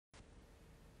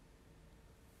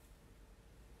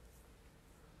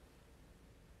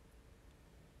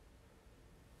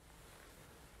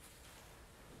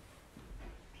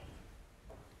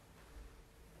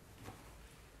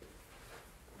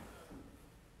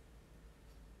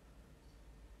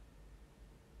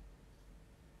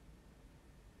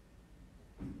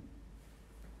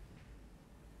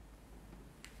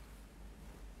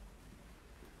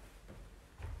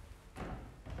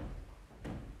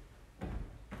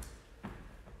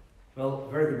Well,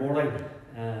 very good morning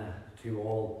to you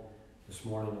all this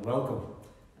morning, and welcome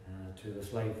to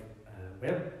this live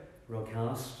web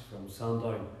broadcast from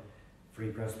Sandown Free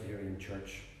Presbyterian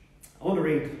Church. I want to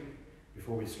read,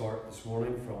 before we start this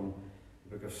morning, from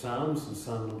the book of Psalms and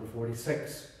Psalm number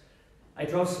 46. I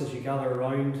trust as you gather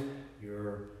around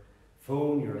your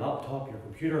phone, your laptop, your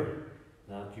computer,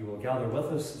 that you will gather with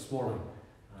us this morning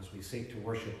as we seek to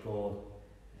worship God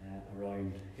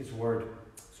around His Word.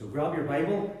 So grab your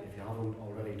Bible, if you haven't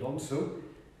already done so,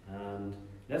 and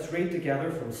let's read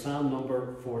together from Psalm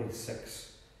number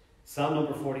 46. Psalm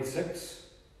number 46.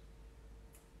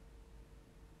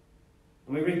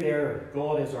 And we read there,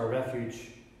 God is our refuge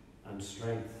and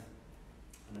strength,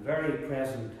 and a very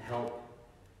present help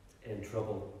in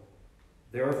trouble.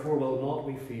 Therefore will not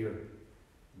we fear,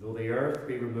 though the earth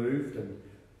be removed, and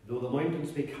though the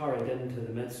mountains be carried into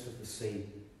the midst of the sea,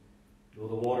 though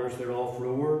the waters thereof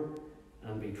roar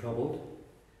and be troubled,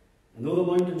 and though the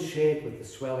mountains shake with the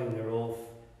swelling thereof,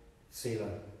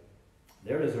 Selah.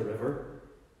 There is a river,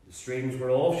 the streams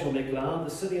whereof shall make glad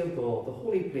the city of God, the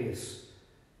holy place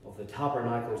of the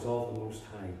tabernacles of the Most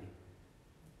High.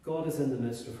 God is in the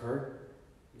midst of her,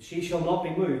 and she shall not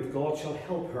be moved. God shall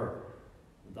help her,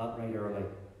 and that right early.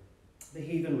 The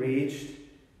heathen raged,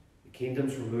 the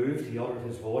kingdoms removed, he uttered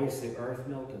his voice, the earth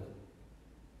melted.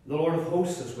 The Lord of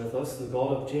hosts is with us, the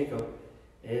God of Jacob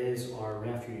is our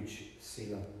refuge,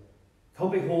 Selah. Come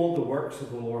behold the works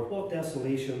of the Lord, what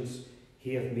desolations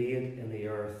he hath made in the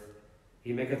earth.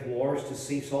 He maketh wars to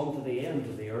cease unto the end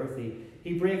of the earth.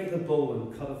 He breaketh the bow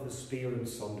and cutteth the spear in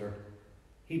sunder.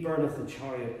 He burneth the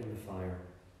chariot in the fire.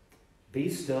 Be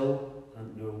still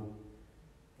and know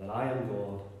that I am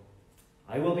God.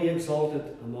 I will be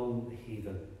exalted among the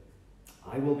heathen.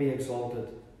 I will be exalted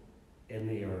in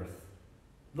the earth.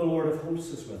 The Lord of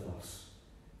hosts is with us,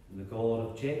 and the God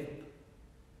of Jacob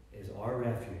is our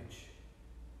refuge,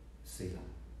 Selah.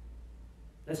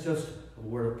 Let's just have a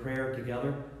word of prayer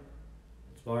together.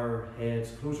 Let's bow our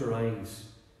heads, close our eyes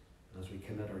as we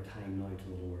commit our time now to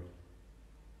the Lord.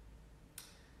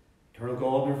 Eternal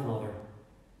God and our Father,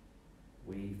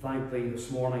 we thank Thee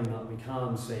this morning that we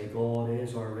can say God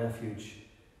is our refuge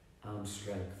and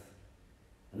strength,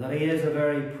 and that He is a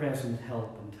very present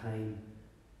help in time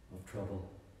of trouble.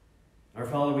 Our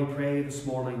Father, we pray this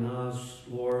morning as,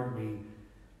 Lord, we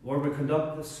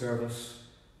conduct this service,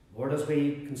 Lord, as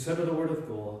we consider the Word of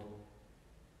God,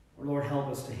 Lord, help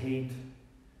us to heed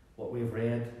what we have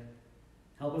read,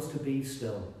 help us to be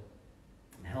still,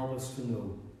 and help us to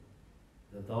know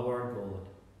that Thou art God,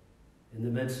 in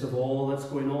the midst of all that's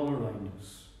going on around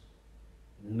us,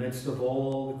 in the midst of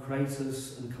all the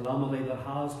crisis and calamity that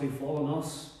has befallen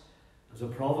us as a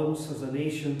province, as a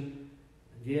nation,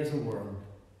 and yea, as a world.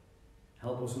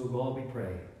 Help us, O God, we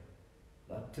pray,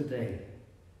 that today,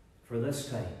 for this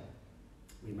time,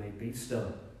 we might be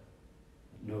still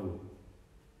and know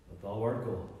that Thou art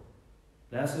God.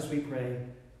 Bless us, we pray.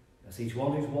 Bless each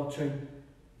one who's watching,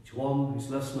 each one who's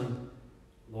listening.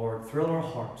 Lord, thrill our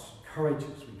hearts, encourage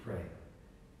us, we pray.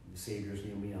 In the Saviour's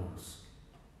name we ask.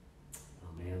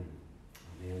 Amen.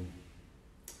 Amen.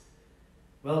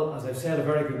 Well, as I've said, a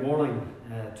very good morning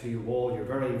to you all. You're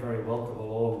very, very welcome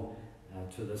along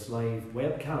to this live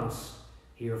webcast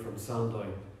here from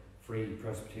Sandown Free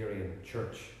Presbyterian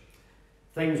Church.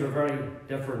 Things are very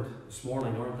different this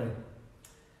morning, aren't they?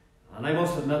 And I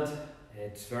must admit,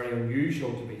 it's very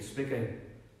unusual to be speaking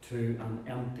to an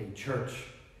empty church.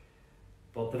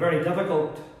 But the very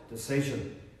difficult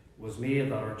decision was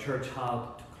made that our church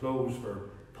had to close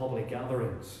for public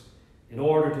gatherings in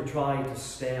order to try to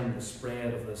stem the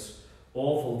spread of this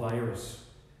awful virus,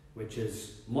 which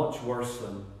is much worse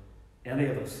than any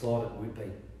of us thought it would be.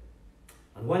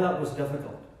 And while that was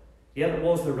difficult, yet it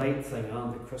was the right thing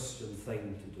and the Christian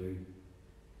thing to do.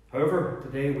 However,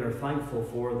 today we are thankful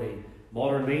for the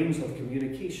modern means of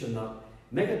communication that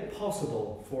make it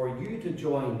possible for you to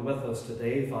join with us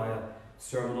today via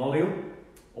sermon audio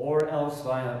or else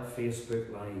via Facebook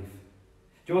Live.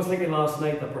 I was thinking last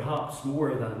night that perhaps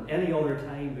more than any other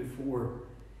time before,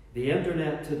 the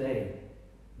internet today,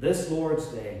 this Lord's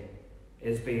Day,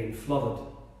 is being flooded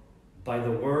by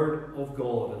the Word of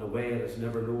God in a way it has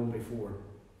never known before.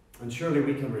 And surely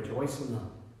we can rejoice in that.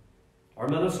 Our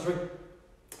ministry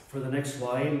for the next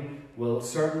while will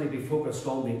certainly be focused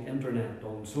on the internet,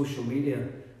 on social media,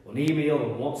 on email,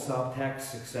 on WhatsApp,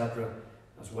 texts, etc.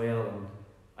 as well. And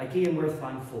again, we're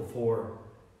thankful for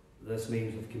this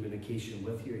means of communication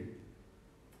with you.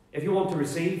 If you want to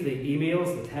receive the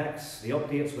emails, the texts, the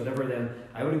updates, whatever, then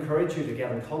I would encourage you to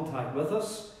get in contact with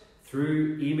us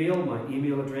through email. My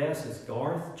email address is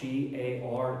Garth,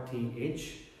 Garth,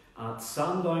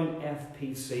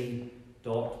 @sandownfpc.org.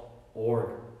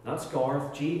 That's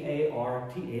Garth,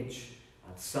 Garth, at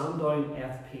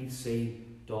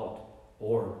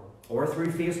sandownfpc.org. Or through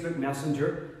Facebook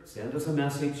Messenger, send us a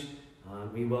message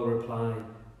and we will reply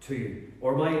to you.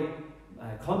 Or my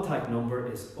contact number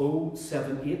is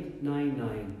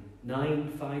 07899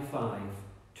 955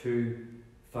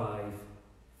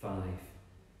 255.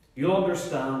 You'll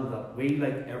understand that we,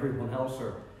 like everyone else,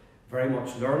 are very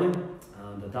much learning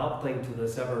and adapting to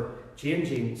this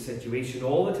ever-changing situation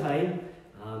all the time.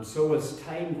 And so as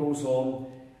time goes on,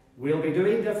 we'll be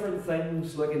doing different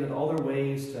things, looking at other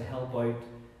ways to help out,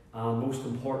 and most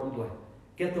importantly,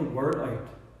 get the word out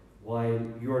while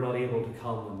you're not able to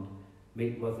come and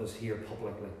meet with us here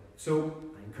publicly. So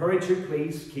I encourage you,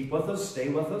 please keep with us, stay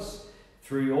with us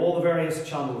through all the various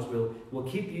channels. We'll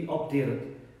keep you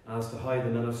updated as to how the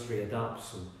ministry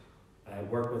adapts and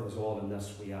work with us all in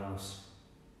this, we ask.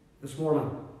 This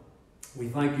morning, we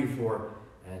thank you for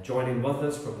joining with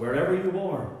us from wherever you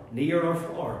are, near or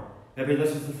far. Maybe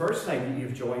this is the first time that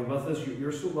you've joined with us.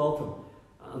 You're so welcome,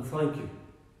 and thank you.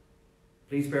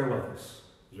 Please bear with us.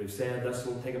 As we've said, this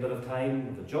will take a bit of time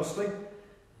with adjusting.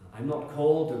 I'm not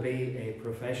called to be a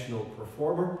professional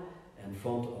performer in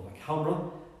front of a camera,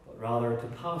 but rather to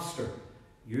pastor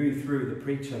you through the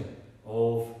preaching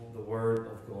of the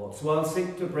Word of God. So I'll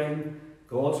seek to bring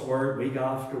God's Word week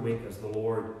after week as the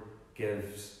Lord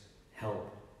gives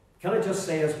help. Can I just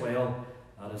say as well,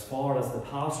 that as far as the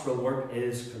pastoral work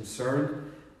is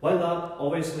concerned, while that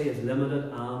obviously is limited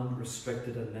and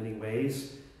restricted in many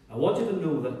ways, I want you to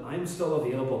know that I'm still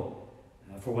available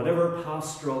for whatever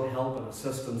pastoral help and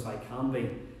assistance I can be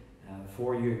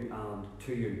for you and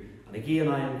to you. And again,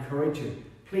 I encourage you,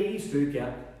 please do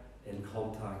get in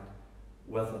contact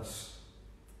with us.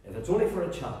 If it's only for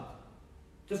a chat,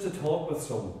 just to talk with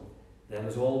someone, then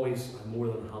as always, I'm more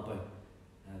than happy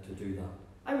to do that.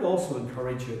 I would also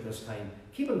encourage you at this time,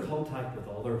 keep in contact with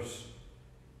others.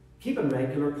 Keep in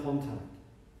regular contact.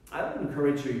 I would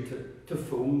encourage you to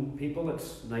phone people.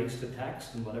 It's nice to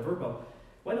text and whatever, but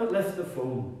why not lift the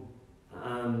phone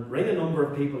and ring a number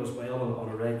of people as well on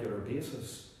a regular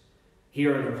basis?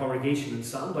 Here in our congregation in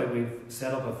Sandown, we've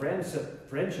set up a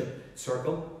friendship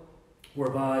circle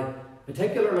whereby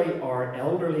particularly our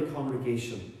elderly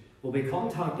congregation will be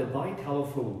contacted by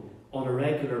telephone on a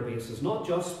regular basis, not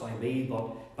just by me,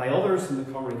 but by others in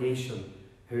the congregation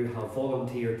who have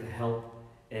volunteered to help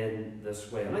in this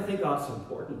way. And I think that's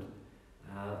important,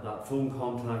 that phone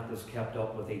contact is kept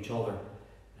up with each other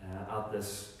at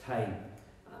this time.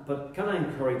 But can I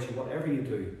encourage you, whatever you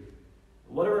do,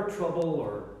 whatever trouble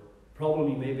or problem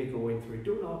you may be going through,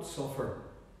 do not suffer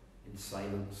in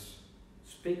silence.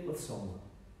 Speak with someone.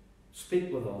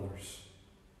 Speak with others.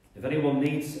 If anyone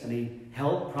needs any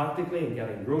help practically in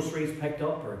getting groceries picked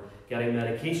up or getting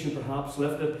medication perhaps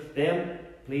lifted, then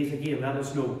please again let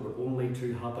us know. We're only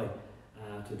too happy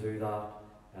to do that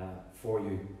for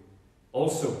you.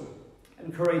 Also,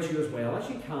 encourage you as well as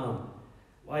you can.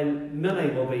 While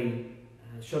many will be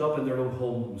shut up in their own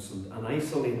homes and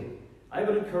isolated, I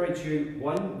would encourage you,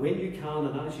 when you can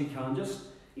and as you can, just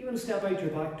even step out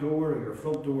your back door or your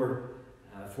front door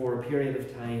for a period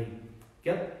of time.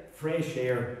 Get fresh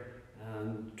air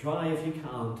and try if you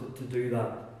can to do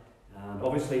that. And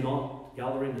obviously not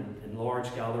gathering in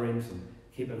large gatherings and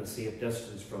keeping a safe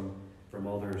distance from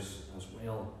others as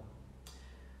well.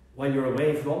 While you're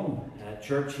away from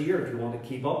church here, if you want to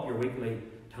keep up your weekly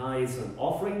tithes and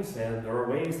offerings, then there are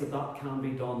ways that can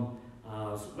be done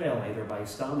as well, either by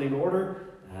standing order,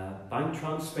 bank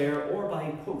transfer, or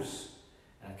by post.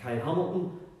 Kyle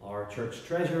Hamilton, our church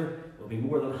treasurer, will be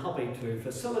more than happy to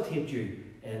facilitate you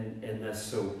in this.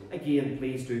 So again,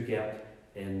 please do get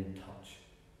in touch.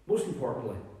 Most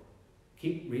importantly,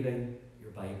 keep reading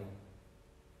your Bible.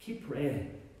 Keep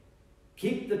praying.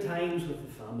 Keep the times with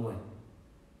the family.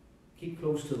 Keep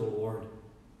close to the Lord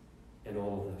in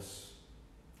all of this.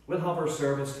 We'll have our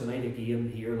service tonight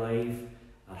again here live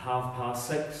at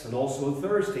 6:30, and also on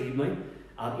Thursday evening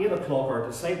at 8 o'clock our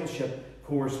discipleship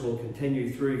course will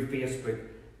continue through Facebook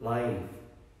Live.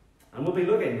 And we'll be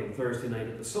looking on Thursday night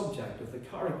at the subject of the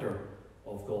character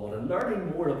of God and learning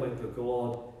more about the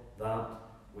God that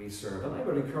we serve. And I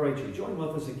would encourage you, join with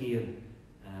us again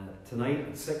tonight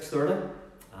at 6:30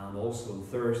 and also on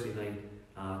Thursday night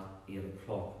at 8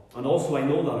 o'clock. And also I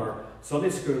know that our Sunday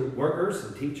school workers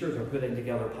and teachers are putting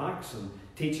together packs and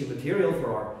teaching material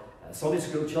for our Sunday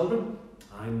school children.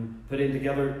 I'm putting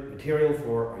together material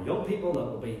for our young people that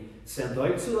will be sent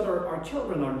out so that our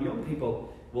children, our young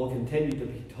people, will continue to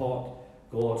be taught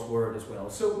God's Word as well.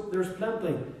 So there's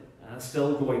plenty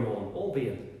still going on,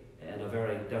 albeit in a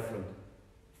very different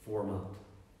format.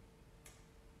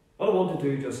 What I want to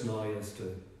do just now is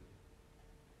to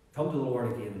come to the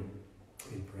Lord again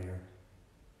in prayer.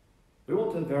 We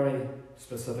want to very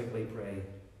specifically pray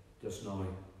just now.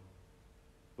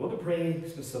 We want to pray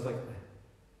specifically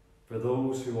for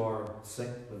those who are sick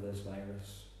with this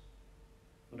virus.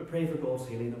 We want to pray for God's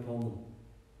healing upon them.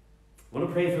 We want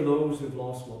to pray for those who've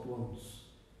lost loved ones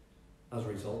as a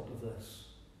result of this.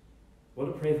 We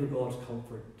want to pray for God's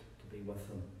comfort to be with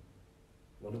them.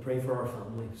 We want to pray for our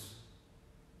families,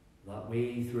 that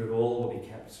we, through it all, will be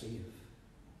kept safe.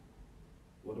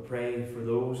 We want to pray for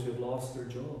those who've lost their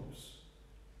jobs.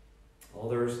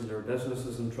 Others and their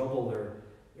businesses in trouble, their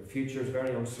future is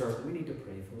very uncertain. We need to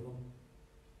pray for them.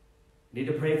 We need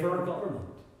to pray for our government,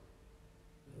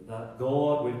 that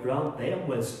God would grant them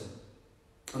wisdom,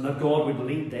 and that God would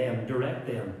lead them, direct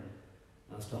them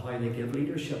as to how they give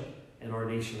leadership in our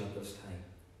nation at this time.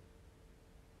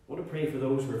 I want to pray for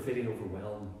those who are feeling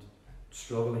overwhelmed,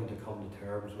 struggling to come to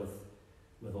terms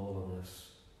with all of this.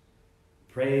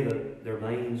 Pray that their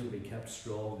minds will be kept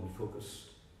strong and focused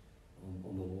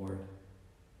on the Lord.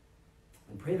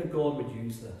 And pray that God would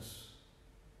use this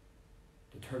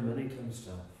to turn many to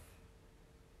himself.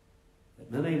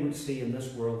 That many would see in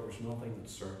this world there's nothing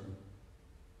that's certain.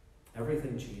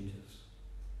 Everything changes.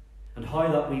 And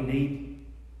how that we need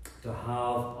to have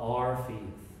our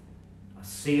faith, a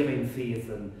saving faith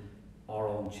in our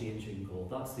unchanging God.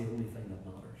 That's the only thing that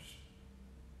matters.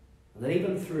 And that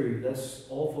even through this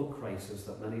awful crisis,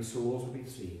 that many souls will be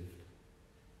saved,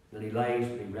 many lives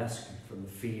will be rescued from the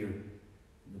fear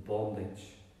and the bondage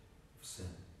of sin.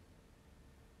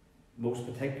 Most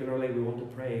particularly, we want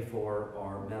to pray for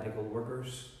our medical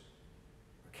workers,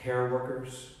 our care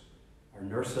workers, our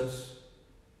nurses,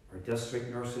 our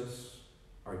district nurses,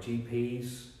 our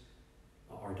GPs,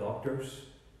 our doctors.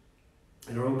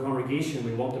 In our own congregation,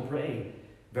 we want to pray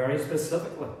very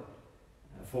specifically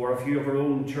for a few of our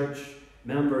own church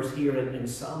members here in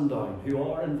Sandown who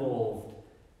are involved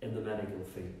in the medical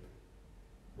field.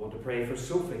 We want to pray for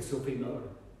Sophie Miller,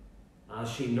 as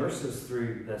she nurses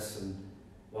through this in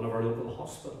one of our local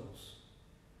hospitals.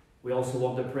 We also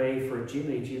want to pray for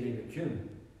Jeannie McCune,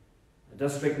 a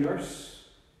district nurse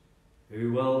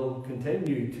who will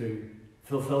continue to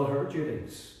fulfill her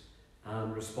duties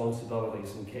and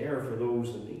responsibilities and care for those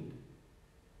in need.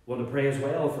 We want to pray as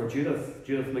well for Judith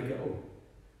McGill,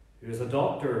 who is a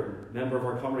doctor, member of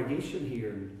our congregation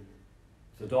here,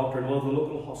 is a doctor in one of the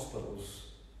local hospitals.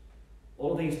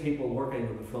 All of these people working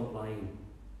on the front line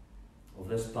of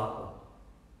this battle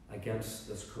against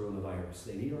this coronavirus,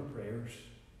 they need our prayers.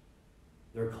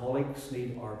 Their colleagues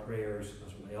need our prayers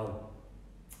as well.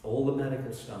 All the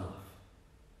medical staff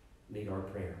need our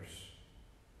prayers.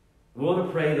 We want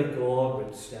to pray that God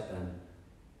would step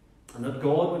in and that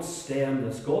God would stem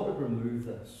this, God would remove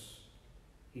this.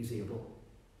 He's able.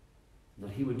 And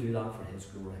that he would do that for his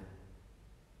glory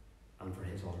and for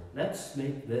his honour. Let's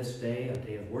make this day a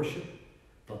day of worship,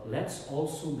 but let's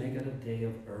also make it a day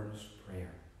of earnest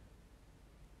prayer.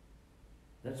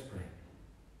 Let's pray.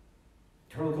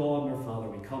 Eternal God and our Father,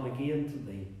 we come again to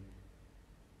thee.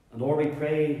 And Lord, we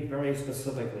pray very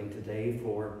specifically today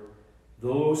for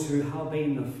those who have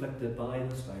been afflicted by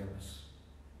this virus.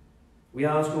 We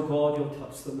ask, O God, you'll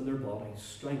touch them in their bodies,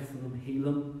 strengthen them, heal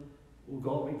them. O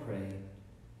God, we pray.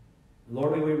 And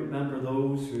Lord, we remember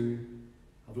those who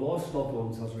have lost loved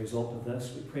ones as a result of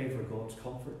this. We pray for God's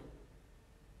comfort.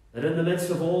 That in the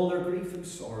midst of all their grief and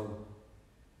sorrow,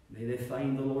 may they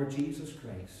find the Lord Jesus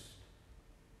Christ.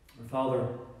 Our Father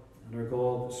and our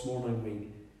God, this morning we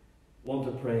want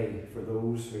to pray for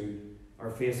those who are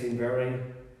facing very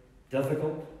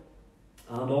difficult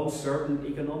and uncertain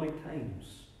economic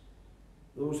times.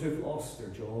 Those who've lost their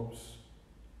jobs,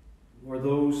 or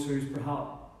those whose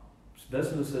perhaps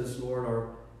businesses, Lord,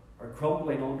 are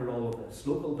crumbling under all of this,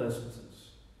 local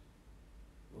businesses.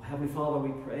 Oh, Heavenly Father,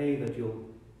 we pray that you'll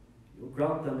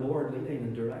grant them, Lord, leading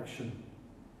and direction.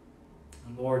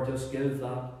 And Lord, just give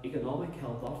that economic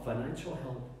help, that financial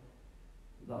help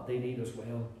that they need as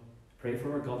well. Pray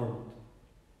for our government.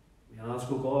 We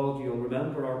ask, O God, you'll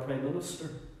remember our Prime Minister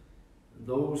and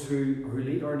those who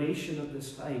lead our nation at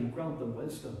this time. Grant them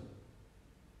wisdom.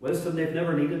 Wisdom they've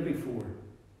never needed before.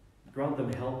 Grant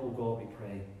them help, O God, we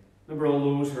pray. Remember all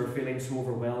those who are feeling so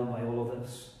overwhelmed by all of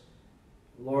this.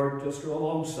 Lord, just go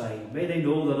alongside. May they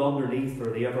know that underneath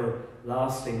are the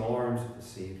everlasting arms of the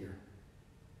Saviour.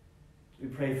 We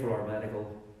pray for our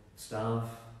medical staff.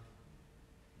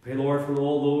 Pray, Lord, for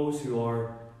all those who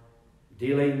are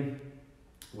dealing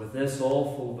with this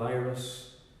awful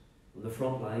virus on the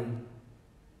front line,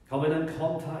 coming in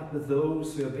contact with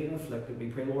those who have been afflicted. We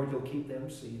pray, Lord, you'll keep them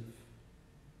safe.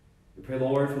 We pray,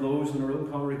 Lord, for those in our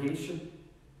own congregation,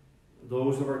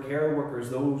 those of our care workers,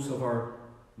 those of our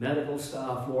medical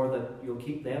staff, Lord, that you'll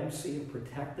keep them safe,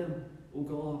 protect them, oh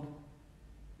God.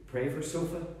 We pray for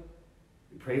Sophie.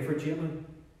 We pray for Jimmy.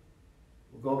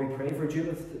 Oh God, we pray for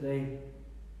Judith today.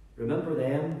 Remember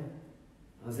them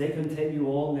as they continue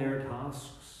on their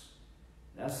tasks.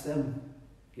 Bless them.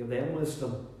 Give them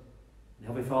wisdom. And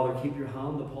Heavenly Father, keep your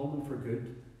hand upon them for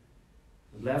good.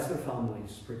 And bless their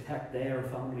families. Protect their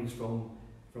families from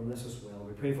this as well.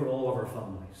 We pray for all of our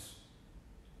families.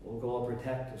 Oh God,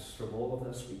 protect us from all of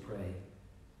this, we pray.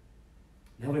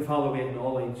 And Heavenly Father, we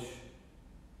acknowledge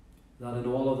that in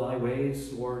all of thy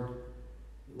ways, Lord,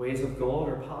 the ways of God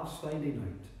are past finding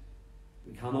out.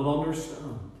 We cannot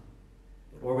understand.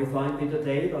 But Lord, we thank thee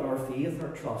today that our faith, our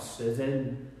trust is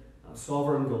in a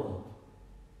sovereign God.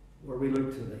 Lord, we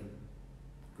look to thee.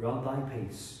 Grant thy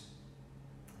peace.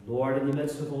 Lord, in the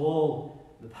midst of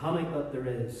all the panic that there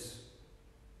is,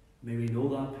 may we know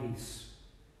that peace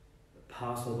that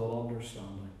passeth all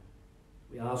understanding.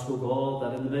 We ask, O God,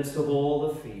 that in the midst of all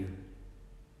the fear,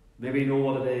 may we know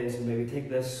what it is, and may we take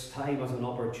this time as an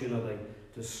opportunity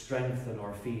to strengthen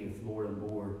our faith more and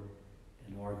more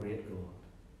in our great God.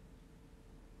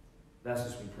 Bless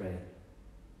us, we pray.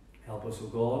 Help us, O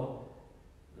God,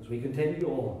 as we continue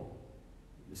on.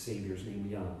 In the Saviour's name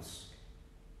we ask.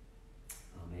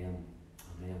 Amen.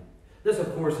 Amen. This,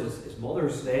 of course, is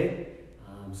Mother's Day.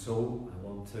 So I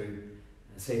want to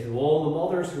say to all the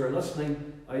mothers who are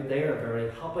listening out there, a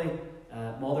very happy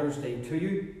Mother's Day to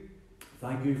you.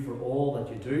 Thank you for all that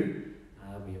you do.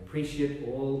 We appreciate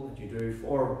all that you do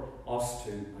for us,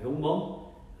 to my own mum,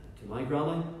 to my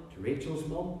granny, to Rachel's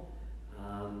mum,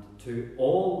 and to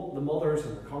all the mothers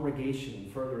in the congregation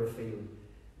further afield.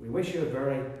 We wish you a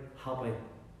very happy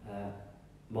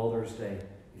Mother's Day.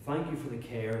 We thank you for the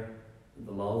care and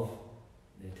the love,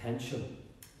 the attention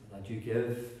that you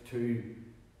give to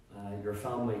your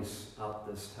families at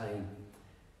this time.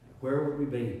 Where would we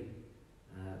be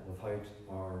without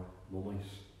our mummies?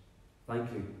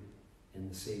 Thank you in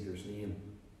the Saviour's name.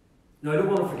 Now, I don't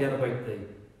want to forget about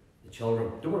the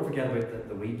children. Don't want to forget about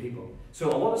the wee people.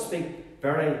 So I want to speak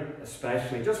very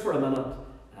especially, just for a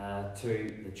minute,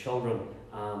 to the children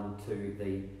and to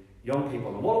the young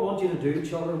people. And what I want you to do,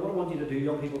 children, what I want you to do,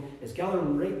 young people, is gather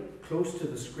right close to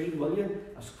the screen, will you?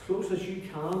 As close as you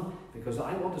can, because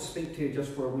I want to speak to you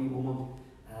just for a wee moment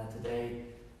today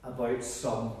about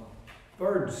some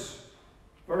birds.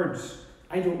 Birds.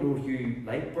 I don't know if you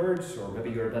like birds, or maybe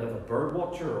you're a bit of a bird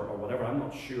watcher or whatever, I'm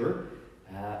not sure.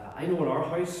 I know in our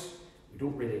house, we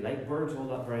don't really like birds all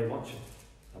that very much.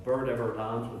 If a bird ever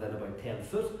lands within about 10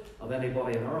 foot of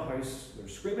anybody in our house, they're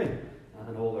screaming.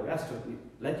 And all the rest of it. We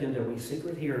let you into a wee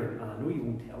secret here, and I know you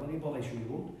won't tell anybody, sure you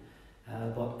won't.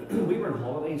 But we were on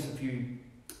holidays a few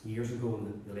years ago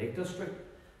in the Lake District,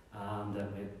 and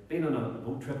we'd been on a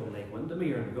boat trip on Lake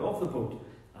Windermere, and we got off the boat,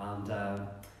 and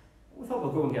we thought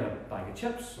we'll go and get a bag of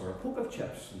chips, or a poke of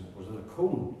chips, and it was in a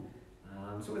cone.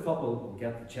 And so we thought we'll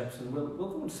get the chips, and we'll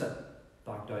go and sit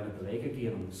back down at the lake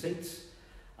again on the seats.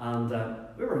 And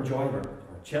we were enjoying our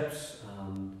chips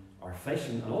and our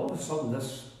fishing, and all of a sudden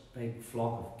this big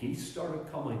flock of geese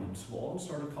started coming, and swans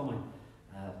started coming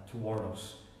toward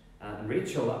us. And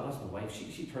Rachel, that's my wife,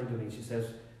 she turned to me and she says,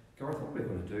 "Gareth, what are we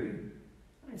going to do?"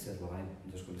 And I said, "Well,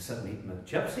 I'm just going to sit and eat my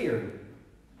chips here.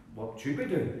 What should we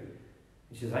do?"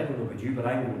 And she says, "I don't know about you, but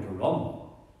I'm going to run."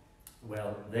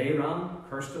 Well, they ran,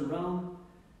 Kirsten ran,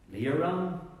 Leah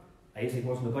ran, Isaac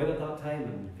wasn't about at that time,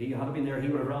 and if he had been there, he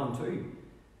would have ran too.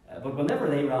 But whenever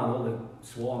they ran, all the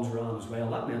swans ran as well.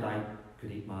 That meant I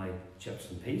could eat my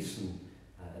chips in peace, and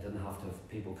I didn't have to have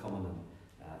people coming and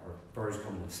or birds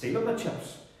coming and stealing my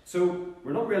chips. So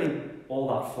we're not really all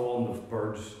that fond of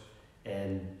birds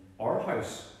in our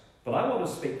house. But I want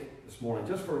to speak this morning,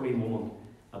 just for a wee moment,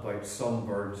 about some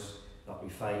birds that we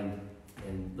find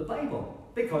in the Bible,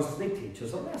 because they teach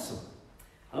us a lesson.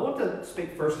 I want to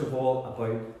speak first of all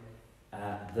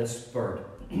about this bird.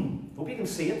 Hope you can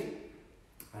see it.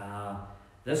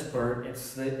 This bird,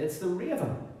 it's the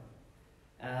raven.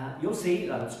 You'll see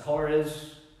that its colour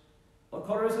is, what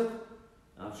colour is it?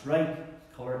 That's right,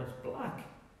 its colour is black.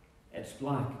 It's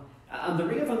black. And the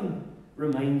raven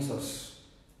reminds us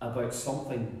about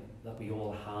something that we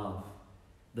all have.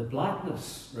 The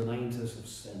blackness reminds us of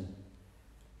sin.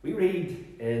 We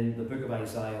read in the book of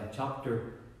Isaiah,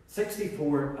 chapter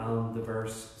 64 and the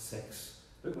verse 6.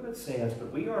 Look what it says,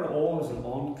 "But we are all as an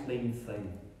unclean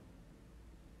thing,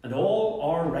 and all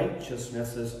our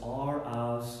righteousnesses are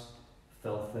as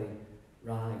filthy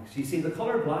rags." You see, the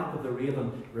colour black of the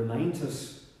raven reminds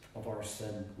us of our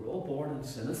sin. We're all born in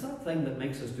sin. It's that thing that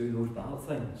makes us do those bad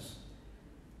things.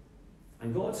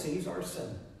 And God sees our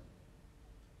sin.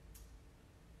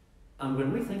 And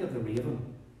when we think of the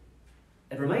raven,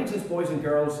 it reminds us, boys and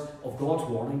girls, of God's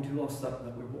warning to us that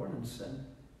we're born in sin.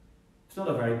 It's not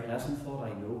a very pleasant thought, I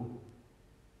know.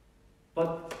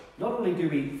 But not only do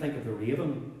we think of the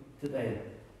raven today,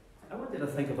 I want you to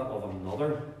think of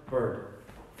another bird.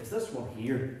 It's this one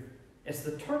here. It's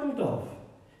the turtle dove.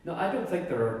 Now, I don't think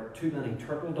there are too many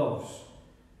turtle doves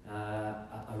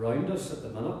around us at the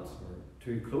minute, or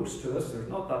too close to us. There's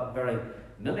not that very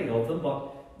many of them,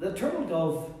 but the turtle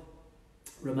dove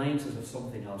reminds us of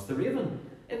something else. The raven,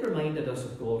 it reminded us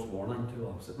of God's warning to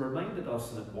us. It reminded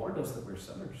us and it warned us that we're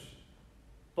sinners.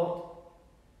 But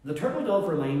the turtle dove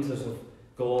reminds us of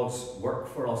God's work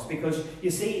for us, because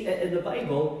you see, in the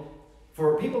Bible,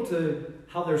 for people to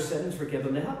have their sins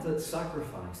forgiven, they had to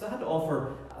sacrifice. They had to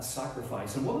offer a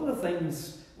sacrifice. And one of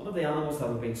the animals that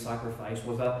would be sacrificed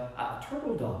was a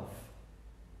turtle dove.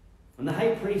 And the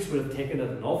high priest would have taken it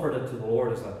and offered it to the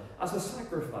Lord as a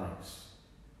sacrifice.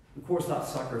 Of course, that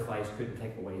sacrifice couldn't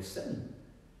take away sin.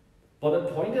 But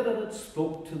it pointed and it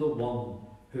spoke to the one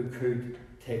who could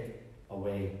take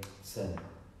away sin.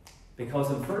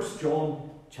 Because in 1 John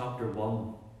chapter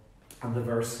 1 and the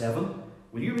verse 7,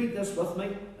 will you read this with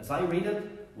me? As I read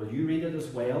it, will you read it as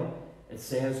well? It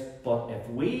says, "But if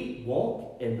we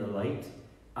walk in the light,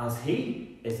 as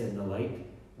he is in the light,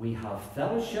 we have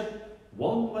fellowship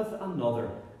one with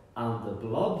another, and the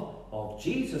blood of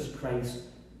Jesus Christ,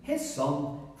 his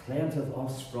Son, cleanseth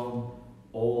us from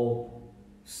all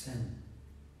sin."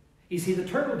 You see, the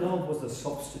turtle dove was a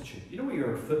substitute. You know, when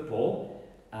you're at football,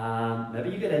 and maybe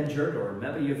you get injured, or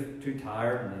maybe you're too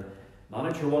tired, and the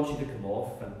manager wants you to come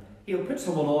off, and he'll put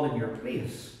someone on in your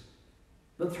place.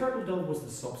 The turtle dove was the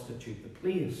substitute.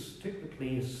 Took the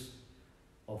place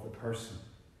of the person.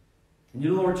 And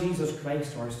you know, Lord Jesus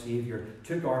Christ, our Saviour,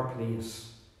 took our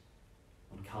place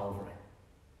on Calvary.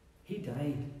 He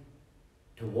died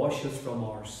to wash us from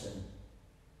our sin.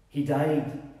 He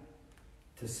died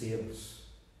to save us.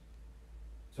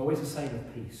 It's always a sign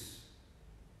of peace,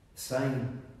 a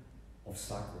sign of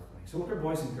sacrifice. So, older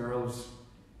boys and girls,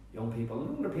 young people,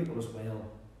 and older people as well,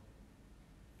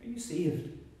 are you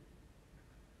saved?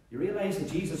 You realise that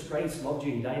Jesus Christ loved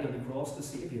you, he died on the cross to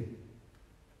save you.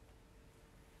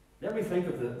 Then we think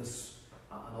of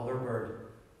another bird.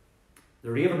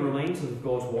 The raven reminds us of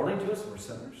God's warning to us, we're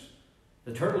sinners.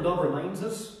 The turtle dove reminds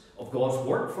us of God's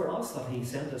work for us, that he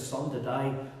sent his Son to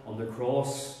die on the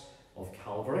cross of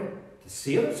Calvary to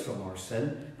save us from our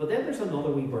sin. But then there's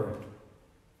another wee bird.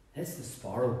 It's the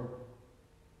sparrow.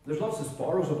 There's lots of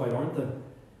sparrows about, aren't there?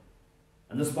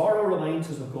 And the sparrow reminds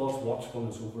us of God's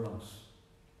watchfulness over us.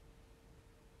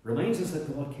 Reminds us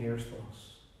that God cares for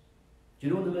us. Do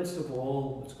you know, in the midst of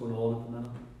all that's going on at the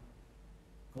minute,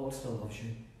 God still loves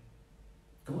you.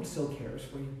 God still cares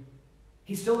for you.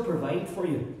 He still provides for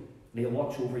you, and he'll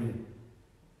watch over you.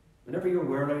 Whenever you're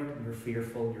worried and you're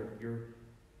fearful,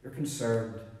 you're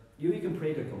concerned, you can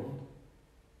pray to God.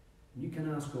 And you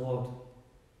can ask God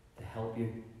to help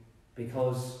you.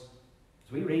 Because,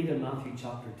 as we read in Matthew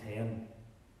chapter 10,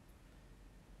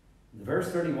 in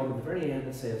verse 31, at the very end,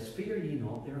 it says, "Fear ye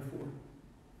not, therefore.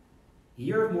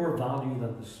 Ye are of more value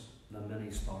than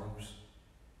many sparrows."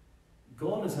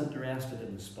 God is interested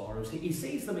in the sparrows. He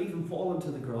sees them even falling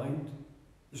to the ground.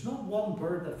 There's not one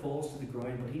bird that falls to the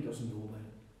ground, but he doesn't know about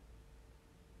it.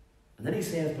 And then he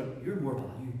says, but you're more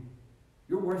value.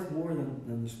 You're worth more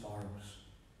than the sparrows.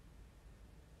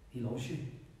 He loves you,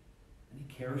 and he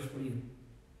cares for you.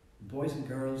 And boys and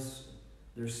girls,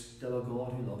 there's still a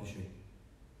God who loves you.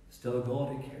 Still a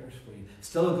God who cares for you.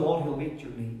 Still a God who'll meet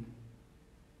your need.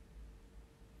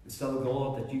 It's still a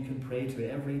God that you can pray to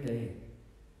every day.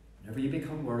 Whenever you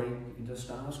become worried, you can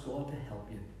just ask God to help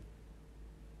you.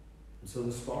 And so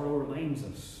the sparrow reminds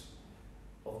us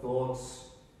of God's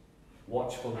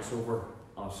watchfulness over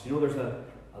us. You know, there's a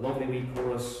lovely wee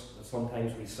chorus that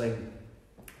sometimes we sing.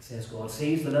 It says, "God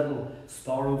sees the little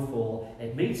sparrow fall.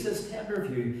 It meets his tender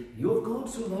view. You of God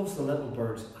so loves the little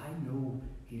birds. I know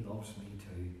he loves me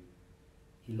too.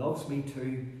 He loves me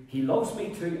too. He loves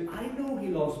me too. I know he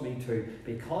loves me too.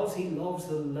 Because he loves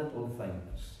the little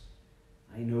things.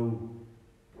 I know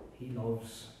he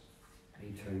loves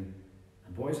me too."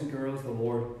 And boys and girls, the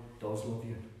Lord does love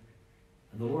you.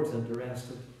 And the Lord's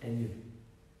interested in you.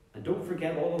 And don't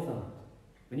forget all of that.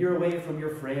 When you're away from your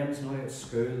friends now at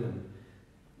school and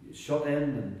shut in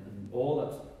and all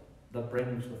that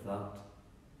brings with that,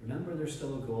 remember there's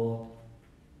still a God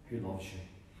who loves you.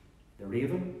 The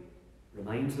raven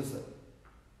reminds us that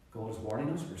God is warning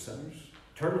us, we're sinners.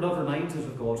 Turtle dove reminds us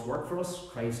of God's work for us.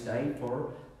 Christ died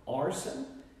for our sin.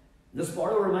 The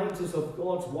sparrow reminds us of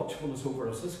God's watchfulness over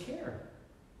us, his care.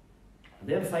 And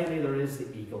then finally there is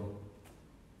the eagle.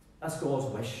 That's God's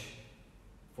wish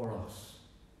for us.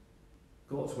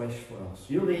 God's wish for us.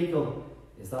 You know, the eagle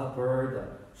is that bird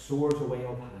that soars away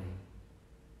up high,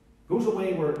 goes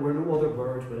away where no other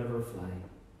birds would ever fly.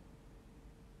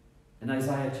 In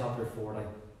Isaiah chapter 40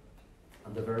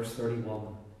 and the verse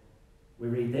 31, we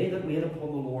read, "They that wait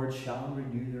upon the Lord shall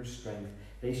renew their strength.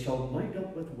 They shall mount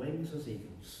up with wings as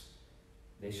eagles.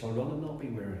 They shall run and not be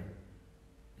weary.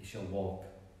 They shall walk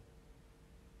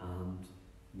and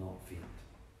not faint."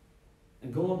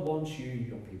 And God wants you,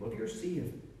 young people, if you're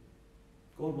saved,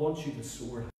 God wants you to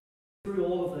soar through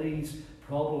all of these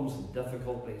problems and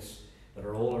difficulties that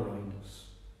are all around us.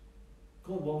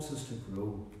 God wants us to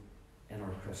grow in our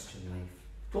Christian life.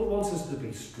 God wants us to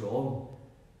be strong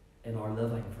in our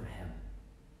living for Him.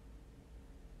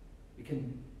 We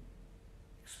can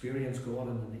experience God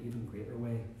in an even greater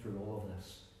way through all of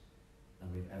this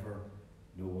than we've ever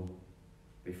known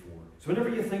before. So whenever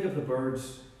you think of the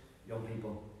birds, young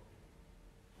people,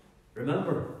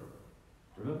 remember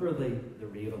the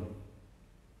raven.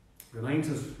 Reminds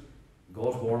us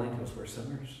God's warning to us, we're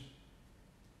sinners.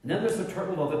 And then there's the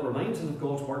turtle of it, reminds us of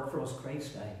God's work for us,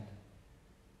 Christ died.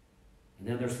 And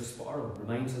then there's the sparrow,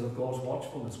 reminds us of God's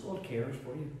watchfulness. God cares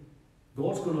for you.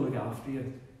 God's going to look after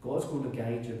you. God's going to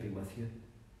guide you and be with you.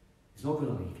 He's not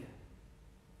going to leave you.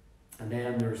 And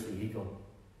then there's the eagle.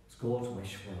 It's God's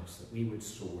wish for us that we would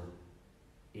soar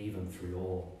even through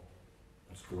all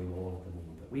that's going on at the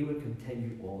moment. That we would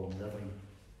continue on living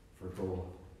for God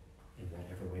in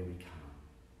whatever way we can.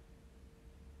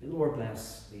 May the Lord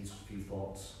bless these few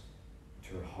thoughts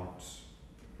to our hearts.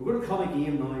 We're going to come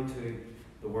again now to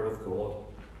the Word of God.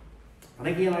 And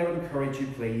again, I would encourage you,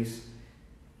 please,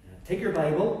 take your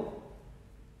Bible,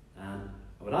 and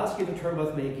I would ask you to turn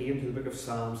with me again to the book of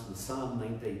Psalms, in Psalm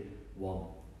 91.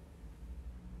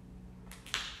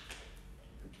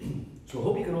 So I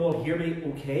hope you can all hear me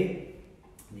okay,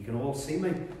 and you can all see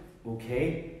me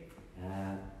okay.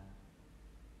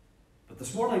 But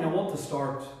this morning I want to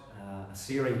start a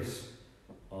series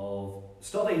of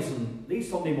studies on these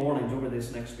Sunday mornings over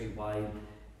this next week while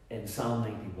in Psalm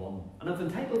 91. And I've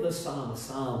entitled this psalm, A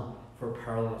Psalm for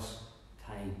Perilous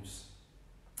Times.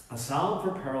 A Psalm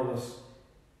for Perilous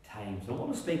Times. And I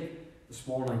want to speak this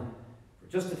morning, for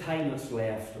just the time that's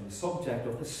left, on the subject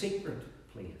of the secret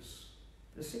place.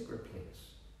 The secret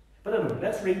place. But anyway,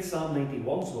 let's read Psalm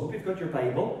 91. So I hope you've got your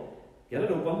Bible. Get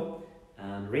it open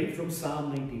and read from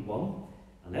Psalm 91.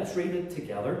 And let's read it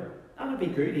together. And it'd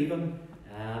be good even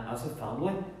as a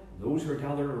family. Those who are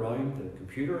gathered around the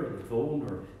computer or the phone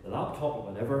or the laptop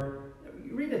or whatever,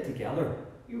 you read it together.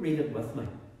 You read it with me.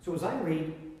 So as I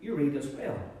read, you read as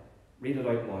well. Read it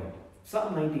out loud.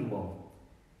 Psalm 91.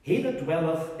 He that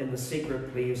dwelleth in the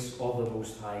secret place of the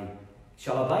Most High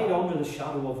shall abide under the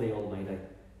shadow of the Almighty.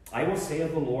 I will say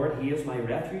of the Lord, He is my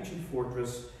refuge and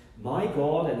fortress. My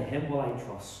God, in Him will I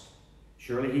trust.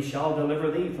 Surely He shall deliver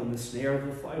thee from the snare of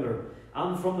the fowler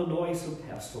and from the noisome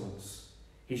pestilence.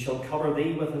 He shall cover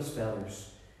thee with His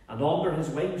feathers, and under His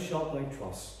wings shalt thou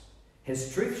trust.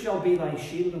 His truth shall be thy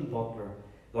shield and buckler.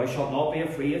 Thou shalt not be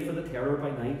afraid for the terror by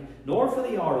night, nor for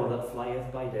the arrow that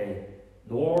flieth by day,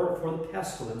 nor for the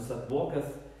pestilence that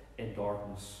walketh in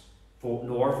darkness,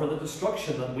 nor for the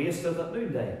destruction that wasteth at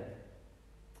noonday.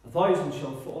 1,000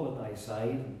 shall fall at thy side,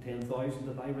 and 10,000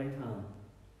 at thy right hand,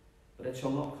 but it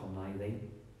shall not come nigh thee.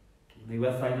 Only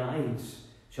with thine eyes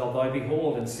shalt thou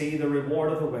behold and see the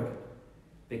reward of the wicked,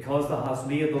 because thou hast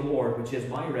made the Lord, which is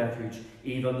my refuge,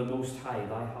 even the Most High,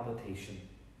 thy habitation.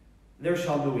 There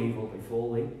shall no evil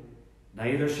befall thee,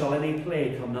 neither shall any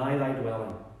plague come nigh thy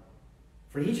dwelling.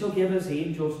 For He shall give His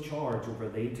angels charge over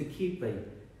thee, to keep thee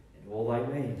in all thy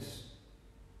ways.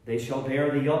 They shall bear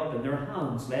thee up in their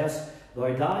hands, lest thou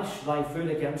dash thy foot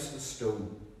against a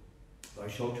stone. Thou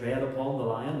shalt tread upon the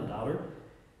lion and adder,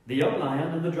 the young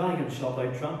lion and the dragon shalt thou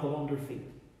trample under feet.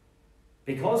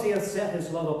 Because He hath set His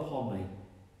love upon me,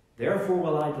 therefore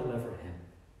will I deliver him.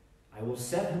 I will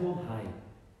set him on high,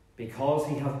 because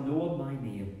he hath known my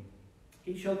name.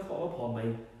 He shall call upon me,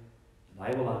 and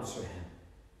I will answer him.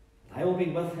 And I will be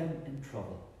with him in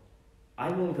trouble. I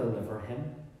will deliver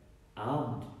him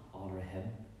and honour him.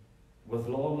 With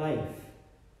long life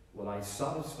will I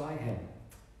satisfy him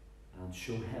and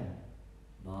show him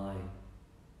my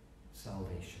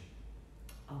salvation.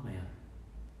 Amen.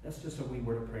 Let's just a wee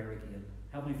word of prayer again.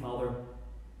 Heavenly Father,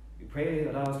 we pray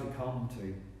that as we come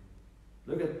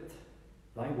to look at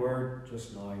thy word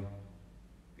just now,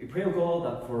 we pray, O God,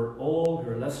 that for all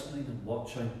who are listening and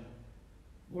watching,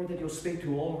 Lord, that you'll speak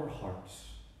to all of our hearts.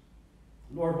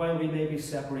 Lord, while we may be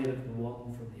separated from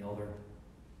one from the other,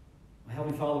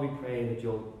 Heavenly Father, we pray that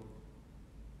you'll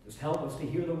just help us to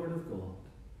hear the word of God.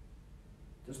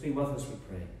 Just be with us, we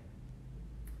pray.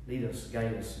 Lead us,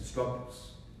 guide us, instruct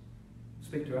us.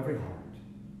 Speak to every heart.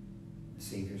 In the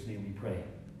Saviour's name we pray.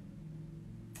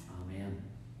 Amen.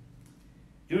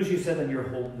 You know, as you sit in your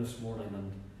home this morning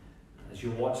and as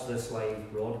you watch this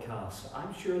live broadcast,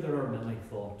 I'm sure there are many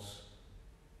thoughts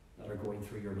that are going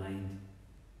through your mind.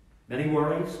 Many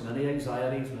worries, many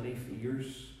anxieties, many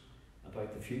fears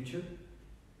about the future,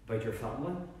 about your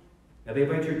family, maybe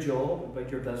about your job, about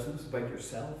your business, about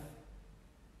yourself.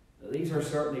 These are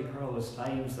certainly perilous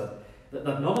times that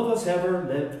none of us ever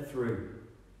lived through.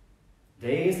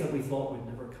 Days that we thought would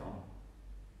never come.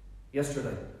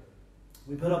 Yesterday,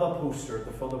 we put up a poster at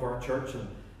the front of our church and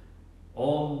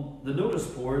on the notice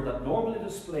board that normally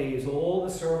displays all the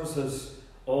services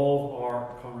of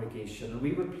our congregation. And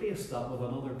we replaced that with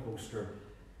another poster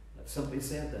that simply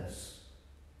said this: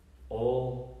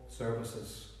 all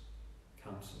services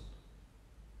cancelled.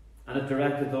 And it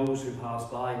directed those who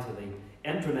passed by to the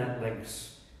internet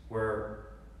links where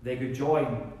they could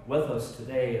join with us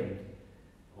today and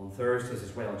on Thursdays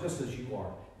as well, just as you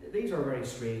are. These are very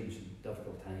strange and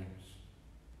difficult times.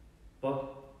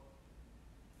 But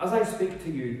as I speak to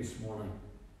you this morning,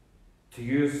 to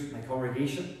use my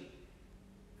congregation,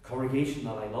 a congregation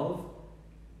that I love,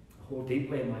 I hold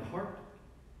deeply in my heart,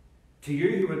 to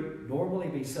you who would normally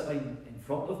be sitting in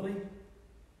front of me,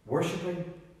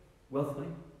 worshipping with me,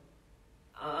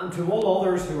 and to all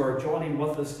others who are joining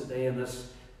with us today in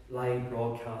this live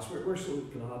broadcast, we're so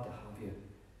glad to have you.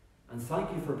 And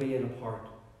thank you for being a part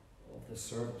of this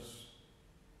service.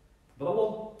 But I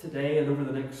want today and over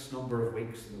the next number of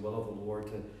weeks in the will of the Lord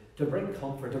to bring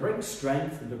comfort, to bring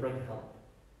strength and to bring help.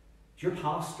 To your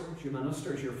pastors, your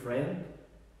ministers, your friend,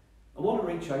 I want to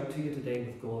reach out to you today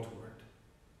with God's Word.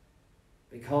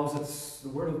 Because it's the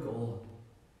Word of God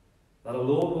that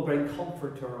alone will bring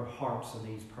comfort to our hearts in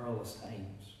these perilous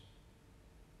times.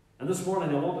 And this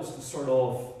morning I want us to start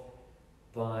off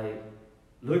by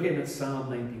looking at Psalm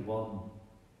 91.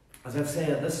 As I've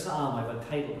said, this psalm I've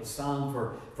entitled a psalm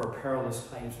for perilous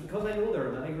times, because I know there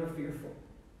are many who are fearful,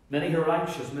 many who are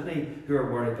anxious, many who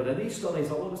are worried. But in these studies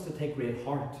I want us to take great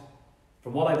heart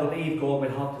from what I believe God will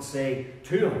have to say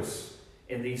to us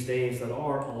in these days that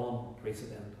are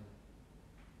unprecedented.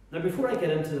 Now, before I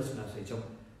get into this message,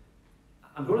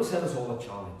 I'm going to set us all a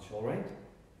challenge, all right?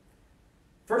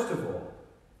 First of all,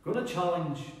 I'm going to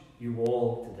challenge you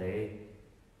all today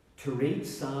to read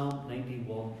Psalm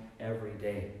 91 every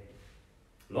day.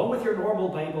 Along with your normal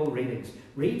Bible readings,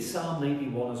 read Psalm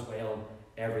 91 as well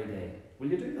every day. Will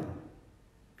you do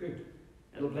that? Good.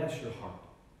 It'll bless your heart.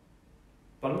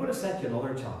 But I'm going to set you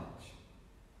another challenge.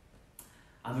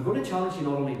 I'm going to challenge you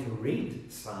not only to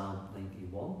read Psalm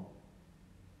 91,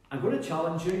 I'm going to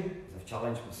challenge you, as I've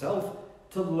challenged myself,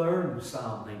 to learn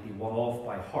Psalm 91 off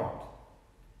by heart.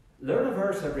 Learn a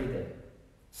verse every day.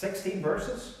 16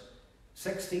 verses,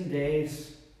 16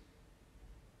 days.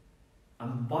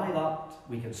 And by that,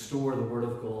 we can store the Word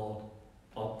of God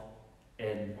up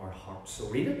in our hearts. So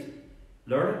read it,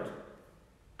 learn it,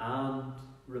 and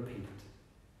repeat it.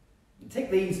 And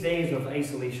take these days of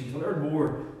isolation to learn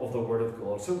more of the Word of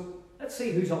God. So let's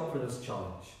see who's up for this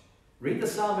challenge. Read the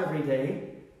Psalm every day,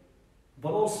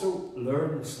 but also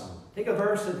learn the Psalm. Take a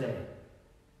verse a day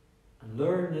and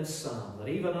learn this Psalm, that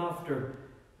even after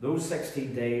those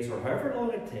 16 days, or however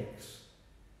long it takes,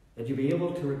 that you'll be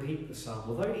able to repeat the Psalm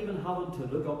without even having to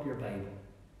look up your Bible.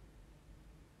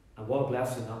 And what a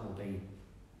blessing that will be.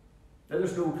 Now,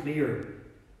 there's no clear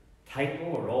title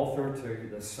or author to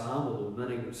the Psalm, although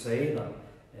many would say that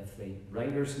if the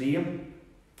writer's name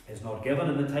is not given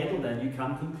in the title, then you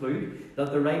can conclude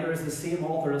that the writer is the same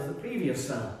author as the previous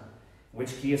Psalm, in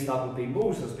which case that would be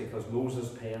Moses, because Moses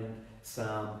penned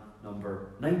Psalm number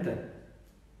 90.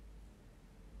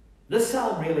 This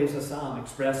psalm really is a psalm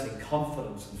expressing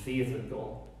confidence and faith in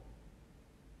God.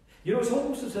 You know, it's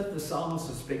almost as if the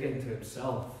psalmist is speaking to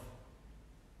himself.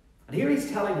 And here he's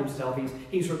telling himself,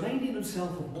 he's reminding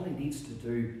himself of what he needs to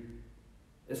do.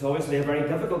 It's obviously a very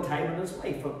difficult time in his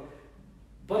life,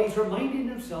 but he's reminding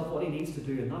himself what he needs to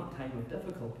do in that time of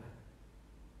difficulty.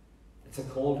 It's a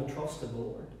call to trust in the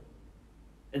Lord.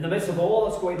 In the midst of all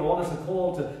that's going on, it's a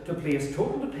call to place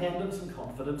total dependence and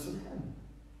confidence in Him.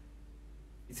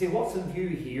 You see, what's in view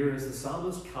here is the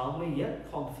psalmist calmly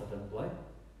yet confidently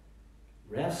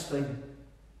resting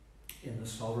in the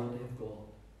sovereignty of God.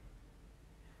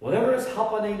 Whatever is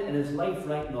happening in his life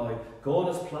right now, God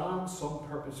has planned some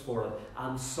purpose for it,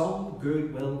 and some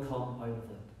good will come out of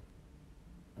it.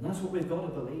 And that's what we've got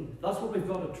to believe. That's what we've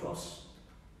got to trust.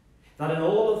 That in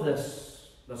all of this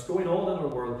that's going on in our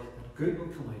world, that good will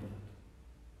come out of it.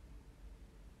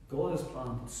 God has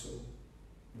planned it so.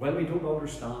 Well, we don't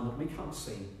understand it, we can't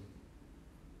see.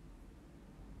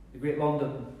 The great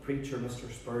London preacher, Mr.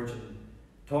 Spurgeon,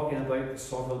 talking about the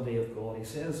sovereignty of God. He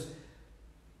says,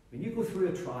 when you go through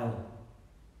a trial,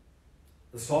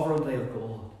 the sovereignty of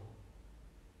God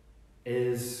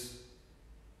is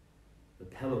the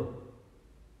pillow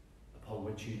upon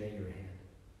which you lay your head.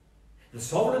 The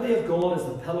sovereignty of God is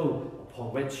the pillow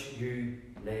upon which you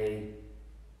lay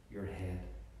your head.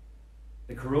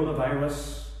 The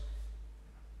coronavirus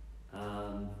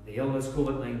and the illness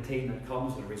COVID-19 that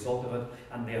comes as a result of it,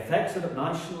 and the effects of it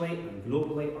nationally and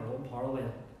globally, are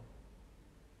unparalleled.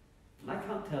 And I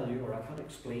can't tell you, or I can't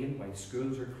explain, why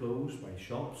schools are closed, why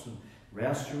shops and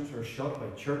restaurants are shut, why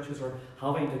churches are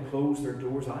having to close their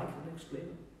doors. I can't explain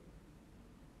it.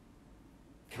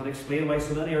 Can't explain why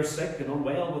so many are sick and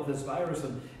unwell with this virus,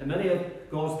 and many of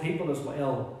God's people as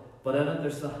well. But in it,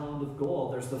 there's the hand of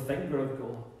God, there's the finger of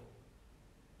God,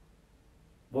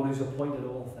 one who's appointed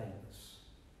all things.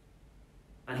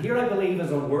 And here, I believe,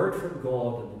 is a word from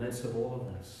God in the midst of all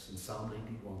of this in Psalm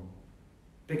 91.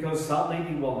 Because Psalm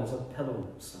 91 is a pillow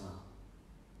psalm.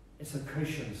 It's a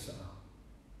cushion psalm.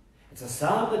 It's a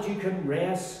psalm that you can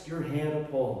rest your head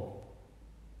upon,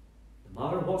 no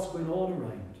matter what's going on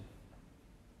around.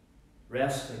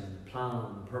 Resting in the plan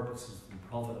and the purposes and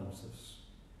providences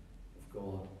of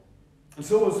God. And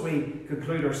so, as we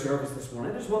conclude our service this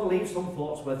morning, I just want to leave some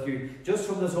thoughts with you just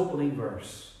from this opening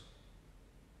verse.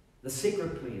 The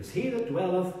secret place. He that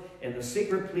dwelleth in the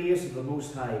secret place of the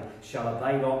Most High shall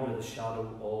abide under the shadow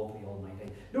of the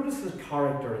Almighty. Notice the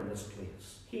character in this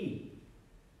place. He.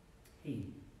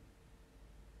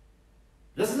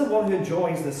 This is the one who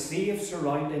enjoys the safe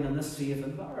surrounding and the safe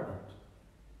environment.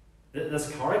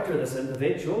 This character, this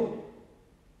individual,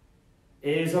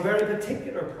 is a very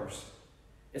particular person.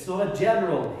 It's not a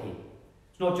general he.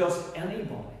 It's not just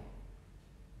anybody.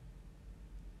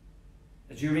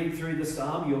 As you read through the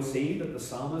psalm, you'll see that the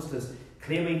psalmist is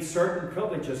claiming certain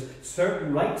privileges,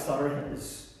 certain rights that are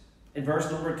his. In verse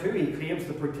number 2, he claims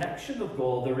the protection of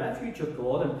God, the refuge of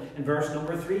God. And in verse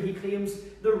number 3, he claims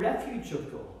the refuge of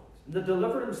God, and the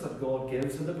deliverance that God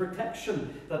gives, and the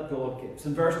protection that God gives.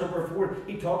 In verse number 4,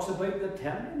 he talks about the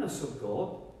tenderness of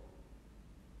God.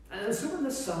 And so in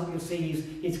this psalm, you'll see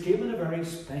he's claiming a very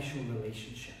special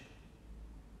relationship.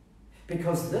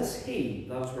 Because this he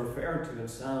that is referred to in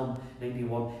Psalm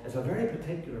 91 is a very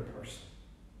particular person.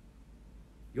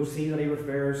 You'll see that he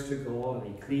refers to God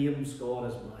and he claims God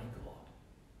as my God,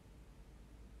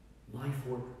 my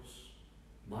fortress,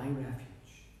 my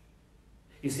refuge.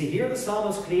 You see, here the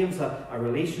psalmist claims a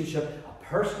relationship, a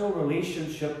personal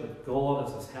relationship with God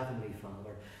as his heavenly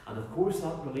Father. And of course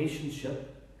that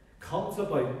relationship comes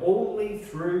about only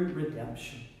through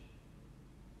redemption.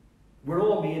 We're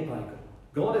all made by God.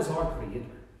 God is our creator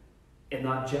in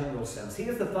that general sense. He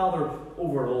is the Father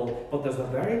over all, but there's a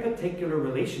very particular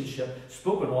relationship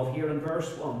spoken of here in verse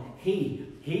 1.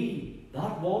 He,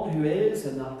 that one who is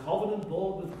in that covenant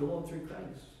bond with God through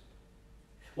Christ.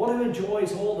 One who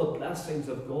enjoys all the blessings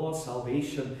of God's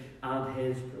salvation and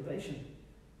his provision.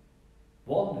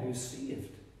 One who's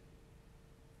saved.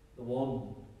 The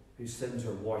one whose sins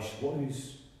are washed. One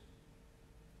who's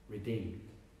redeemed.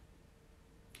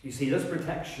 You see, this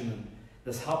protection and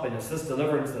this happiness, this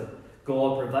deliverance that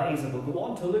God provides and will go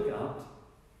on to look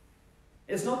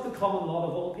at, is not the common lot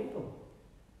of all people.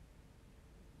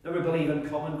 That we believe in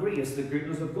common grace, the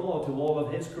goodness of God to all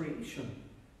of his creation,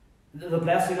 the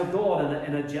blessing of God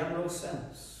in a general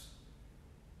sense.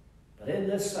 But in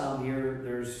this psalm here,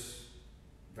 there's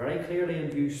very clearly in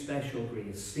view special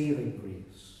grace, saving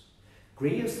grace.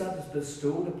 Grace that is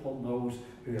bestowed upon those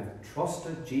who have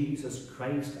trusted Jesus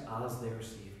Christ as their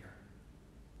Saviour.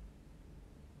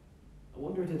 I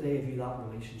wonder today if you have that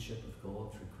relationship with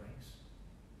God through Christ.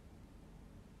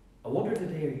 I wonder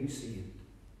today, are you saved?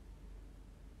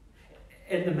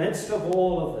 In the midst of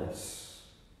all of this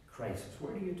crisis,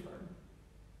 where do you turn?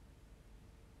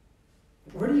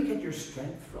 Where do you get your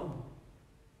strength from?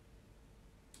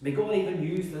 May God even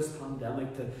use this pandemic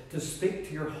to speak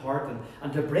to your heart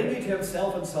and to bring you to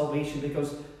himself in salvation,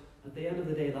 because at the end of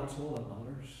the day, that's all that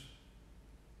matters.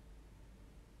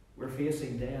 We're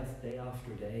facing death day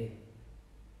after day.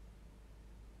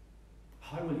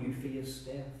 How will you face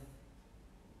death?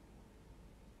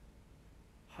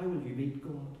 How will you meet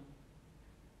God?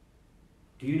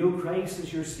 Do you know Christ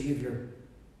as your Saviour?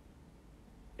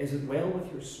 Is it well with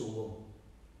your soul?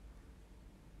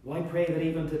 Well, I pray that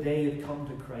even today you'd come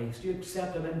to Christ, you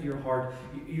accept him into your heart,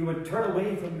 you would turn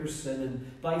away from your sin,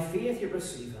 and by faith you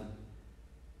receive him,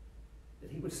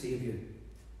 that he would save you.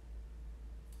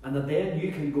 And that then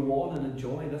you can go on and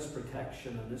enjoy this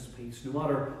protection and this peace, no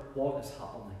matter what is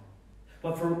happening.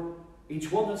 But for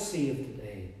each one that's saved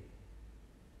today,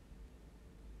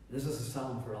 this is a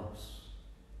psalm for us.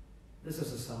 This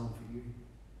is a psalm for you.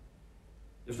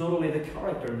 There's not only the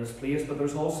character in this place, but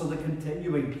there's also the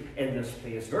continuing in this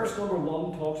place. Verse number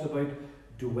 1 talks about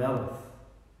dwelleth,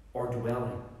 or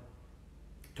dwelling.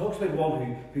 It talks about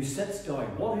one who sits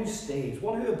down, one who stays,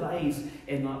 one who abides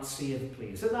in that safe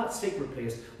place, in that secret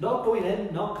place. Not going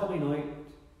in, not coming out,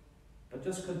 but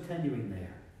just continuing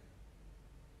there.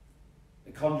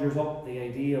 It conjures up the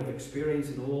idea of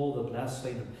experiencing all the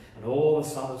blessing and all the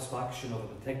satisfaction of a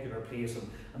particular place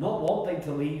and not wanting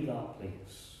to leave that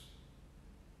place.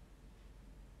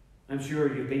 I'm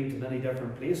sure you've been to many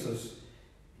different places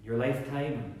in your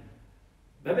lifetime. And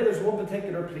maybe there's one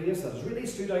particular place that has really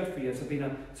stood out for you. It's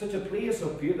been such a place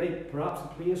of beauty, perhaps a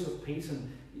place of peace,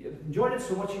 and you've enjoyed it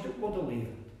so much you don't want to leave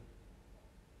it.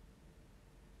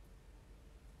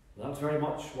 Well, that's very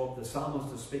much what the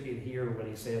psalmist is speaking here when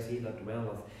he says, he that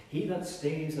dwelleth, he that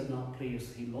stays in that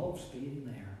place, he loves being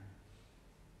there.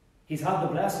 He's had the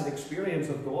blessed experience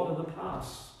of God in the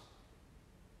past,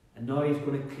 and now he's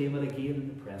going to claim it again in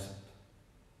the present.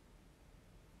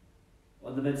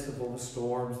 In the midst of all the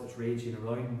storms that's raging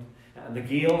around and the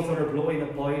gales that are blowing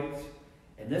about,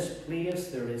 in this place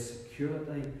there is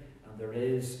security and there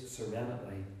is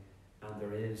serenity and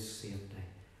there is safety.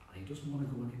 And he doesn't want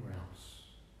to go anywhere else.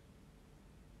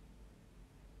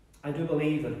 I do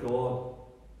believe that God,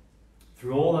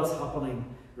 through all that's happening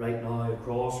right now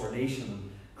across our nation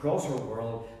and across our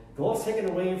world, God's taken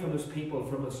away from his people,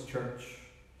 from his church,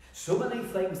 so many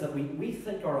things that we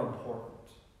think are important.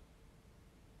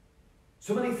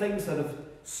 So many things that have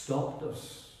stopped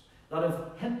us, that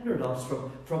have hindered us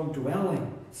from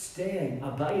dwelling, staying,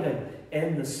 abiding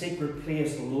in the secret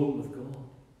place alone with God.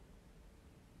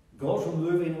 God's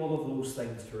removing all of those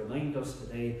things to remind us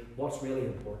today what's really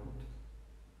important.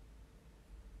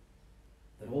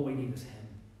 That all we need is him.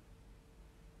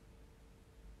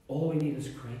 All we need is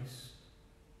Christ.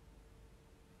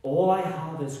 All I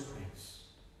have is Christ.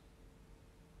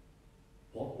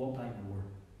 What want I more?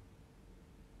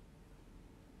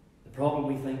 The problem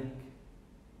we think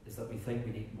is that we think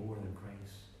we need more than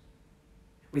Christ.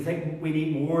 We think we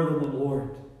need more than the Lord.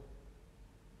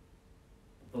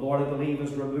 The Lord, I believe,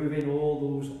 is removing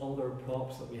all those other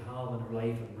props that we have in our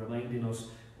life and reminding us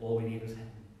all we need is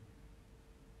him.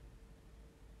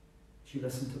 As you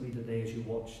listen to me today, as you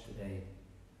watch today,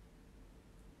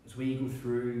 as we go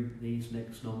through these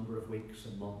next number of weeks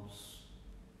and months,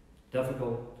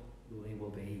 difficult though they will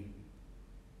be,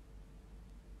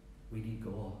 we need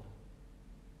God.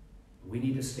 We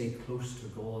need to stay close to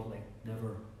God like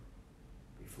never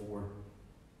before.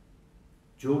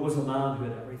 Job was a man who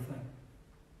had everything.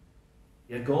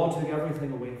 Yet God took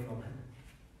everything away from him.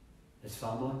 His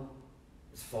family,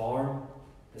 his farm,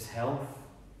 his health.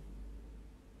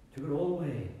 Took it all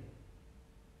away.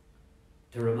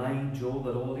 To remind Job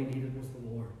that all he needed was the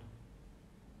Lord.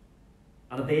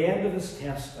 And at the end of his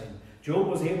testing, Job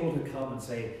was able to come and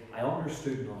say, I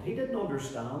understood not. He didn't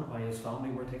understand why his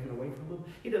family were taken away from him.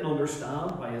 He didn't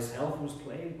understand why his health was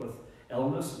plagued with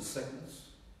illness and sickness.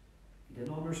 He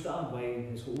didn't understand why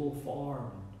his whole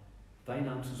farm and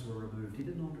finances were removed. He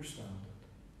didn't understand it.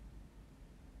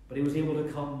 But he was able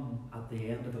to come at the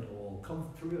end of it all, come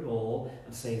through it all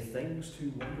and say, things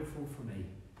too wonderful for me,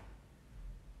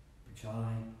 which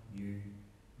I knew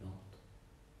not.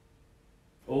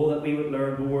 Oh, that we would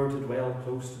learn more to dwell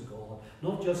close to God,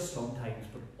 not just sometimes,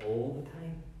 but all the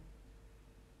time.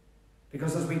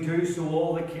 Because as we do so,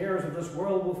 all the cares of this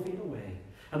world will fade away,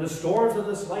 and the storms of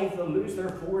this life will lose their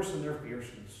force and their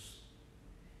fierceness.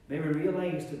 May we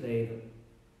realize today that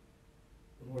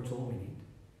the Lord's all we need.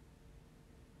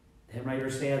 The hymn writer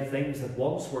said, things that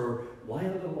once were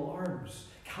wild alarms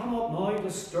cannot now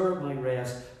disturb my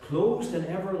rest, closed in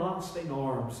everlasting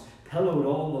arms, pillowed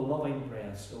on the loving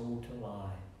breast, oh, to lie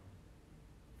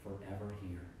forever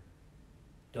here.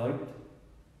 Doubt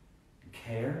and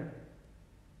care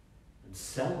and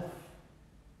self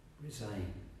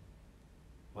resign,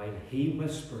 while he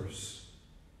whispers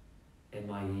in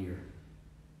my ear,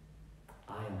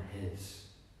 I am his,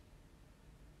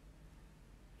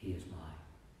 he is mine.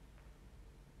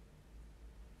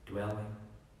 Dwelling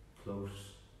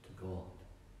close to God,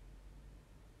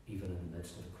 even in the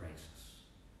midst of a crisis.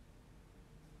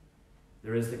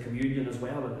 There is the communion as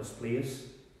well in this place.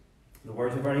 The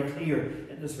words are very clear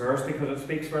in this verse because it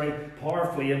speaks very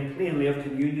powerfully and plainly of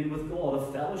communion with God,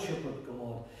 of fellowship with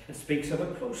God. It speaks of a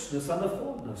closeness and a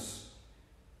fondness.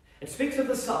 It speaks of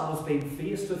the psalmist being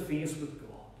face to face with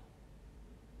God.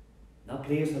 That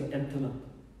place of intimate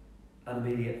and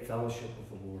immediate fellowship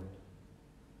with the Lord.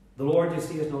 The Lord, you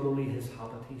see, is not only his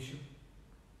habitation,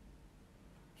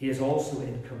 he is also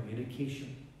in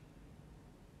communication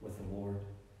with the Lord.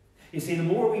 You see, the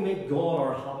more we make God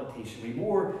our habitation,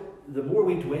 the more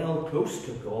we dwell close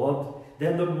to God,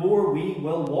 then the more we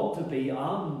will want to be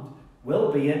and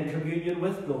will be in communion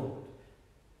with God.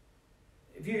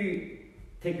 If you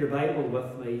take your Bible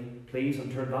with me, please,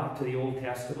 and turn back to the Old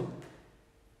Testament.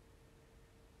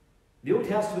 The Old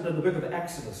Testament in the book of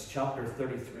Exodus, chapter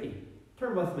 33.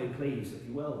 Turn with me, please, if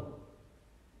you will.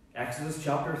 Exodus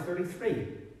chapter 33.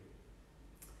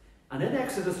 And in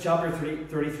Exodus chapter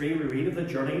 33, we read of the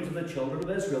journeys of the children of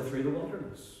Israel through the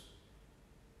wilderness.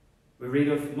 We read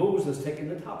of Moses taking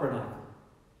the tabernacle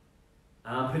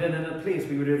and put it in a place.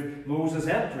 We read of Moses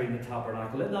entering the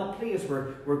tabernacle, in that place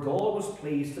where God was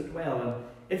pleased to dwell. And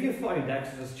if you find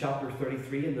Exodus chapter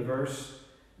 33 in the verse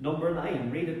number 9,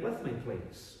 read it with me,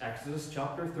 please. Exodus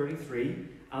chapter 33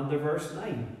 and the verse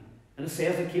 9. And it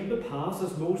says, "It came to pass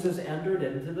as Moses entered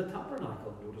into the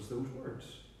tabernacle." Notice those words.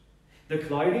 "The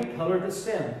cloudy pillar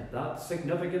descended," that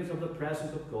significance of the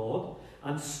presence of God,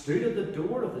 "and stood at the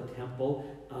door of the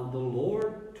temple, and the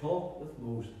Lord talked with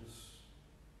Moses."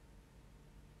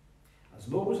 As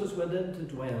Moses went in to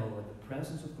dwell in the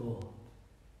presence of God,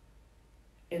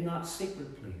 in that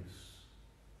secret place,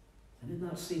 and in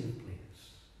that safe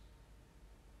place,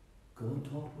 God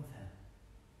talked with him.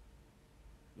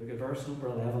 Look at verse number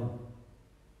 11.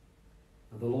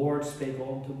 "And the Lord spake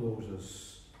unto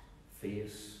Moses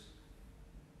face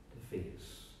to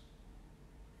face,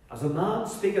 as a man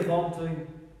speaketh unto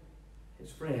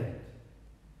his friend."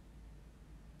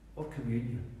 What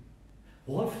communion,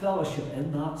 what fellowship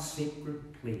in that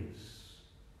sacred place,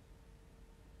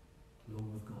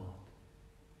 alone with God.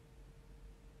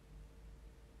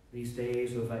 These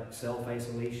days of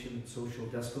self-isolation and social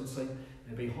distancing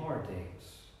may be hard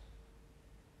days.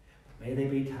 But may they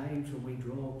be times when we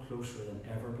draw closer than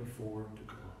ever before to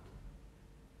God.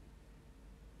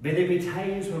 May they be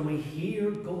times when we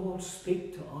hear God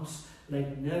speak to us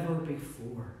like never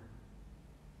before.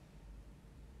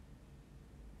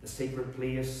 The sacred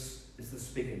place is the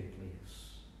speaking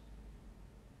place.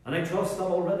 And I trust that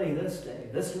already this day,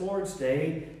 this Lord's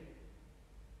Day,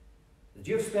 that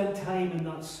you've spent time in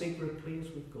that sacred place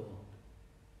with God.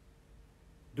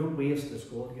 Don't waste this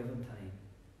God-given time.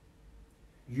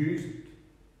 Use it.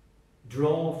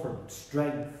 Draw from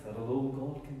strength that alone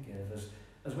God can give.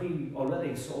 As we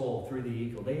already saw through the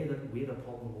eagle, they that wait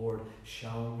upon the Lord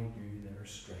shall renew their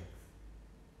strength.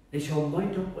 They shall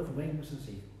mount up with wings as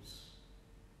eagles.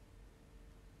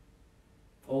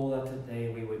 Oh, that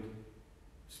today we would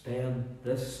spend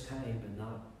this time in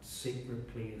that sacred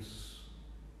place,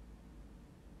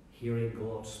 hearing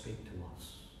God speak to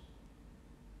us.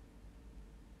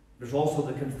 There's also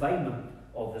the confinement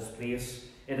of this place.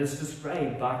 It is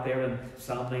described back there in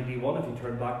Psalm 91. If you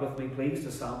turn back with me, please,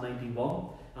 to Psalm 91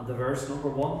 and the verse number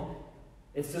 1.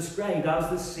 It's described as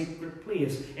the secret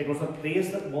place. It was a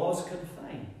place that was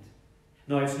confined.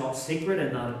 Now, it's not secret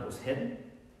in that it was hidden,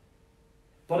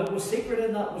 but it was secret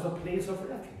in that it was a place of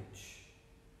refuge,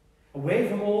 away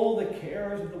from all the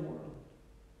cares of the world.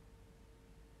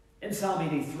 In Psalm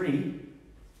 83,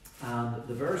 and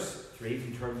the verse 3, if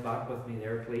you turn back with me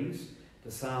there, please,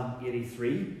 to Psalm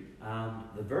 83, and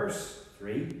the verse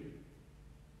 3,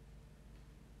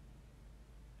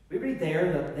 we read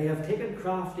there that they have taken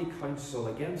crafty counsel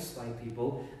against thy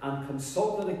people and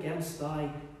consulted against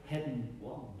thy hidden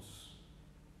ones.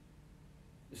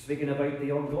 Speaking about the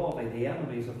ungodly, the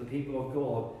enemies of the people of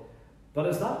God. But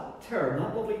is that term,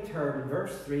 that lovely term in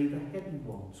verse 3, the hidden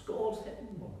ones, God's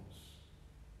hidden ones?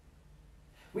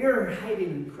 We are hiding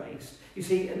in Christ. You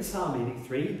see, in Psalm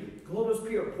 83, God was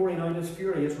pouring out his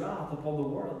fury, his wrath upon the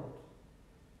world.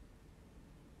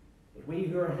 But we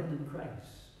who are hidden in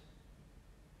Christ,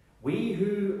 we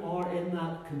who are in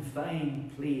that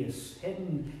confined place,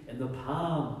 hidden in the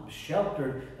palms,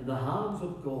 sheltered in the hands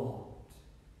of God,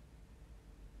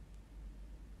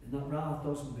 and that wrath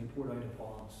doesn't be poured out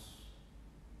upon us.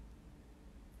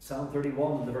 Psalm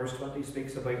 31 and the verse 20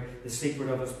 speaks about the secret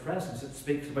of his presence. It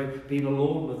speaks about being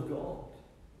alone with God.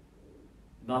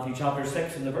 Matthew chapter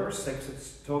 6 and the verse 6,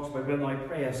 it talks about when thou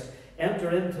prayest,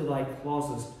 enter into thy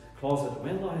closet.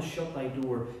 When thou hast shut thy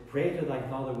door, pray to thy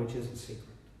Father which is in secret.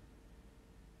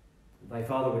 And thy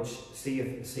Father which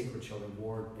seeth in secret shall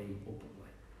reward thee openly.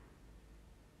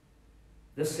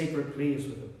 This sacred place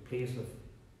was a place of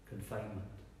confinement.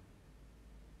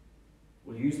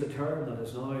 We'll use the term that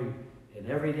is now in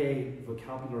everyday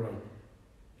vocabulary.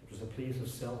 It was a place of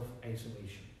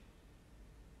self-isolation,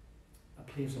 a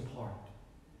place apart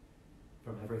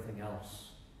from everything else.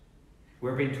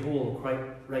 We're being told quite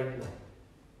rightly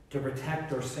to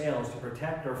protect ourselves, to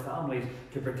protect our families,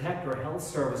 to protect our health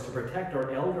service, to protect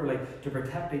our elderly, to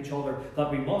protect each other,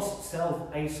 that we must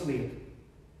self-isolate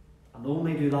and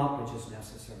only do that which is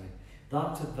necessary.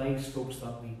 That's advice, folks,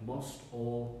 that we must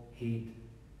all heed.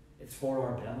 It's for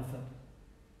our benefit.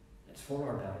 It's for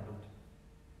our betterment.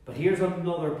 But here's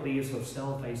another place of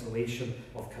self-isolation,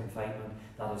 of confinement,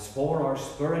 that is for our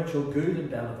spiritual good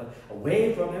and benefit,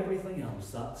 away from everything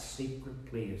else, that secret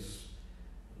place,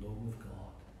 alone with God.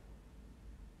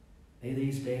 May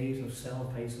these days of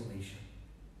self-isolation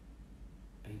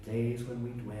be days when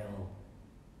we dwell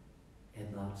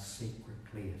in that secret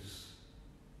place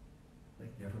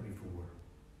like never before.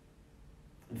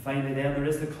 And finally then, there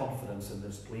is the confidence in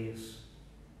this place.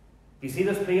 You see,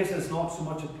 this place is not so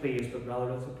much a place, but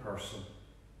rather it's a person.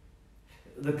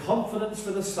 The confidence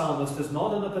for the psalmist is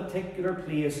not in a particular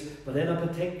place, but in a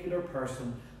particular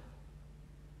person.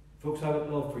 Folks, I would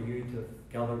love for you to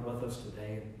gather with us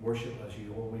today and worship as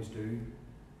you always do,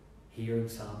 here in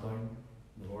Sandown,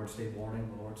 the Lord's Day morning,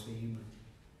 the Lord's Day evening.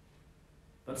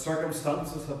 But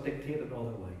circumstances have dictated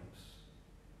otherwise.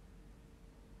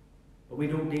 But we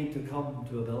don't need to come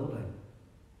to a building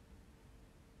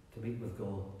to meet with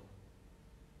God.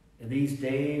 In these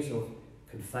days of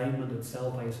confinement and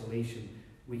self-isolation,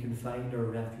 we can find our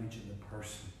refuge in the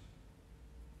person.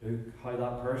 Look how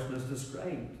that person is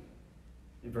described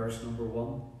in verse number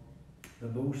 1,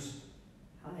 the Most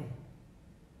High.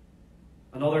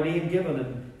 Another name given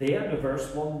in the end of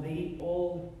verse 1, the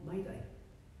Almighty.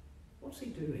 What's he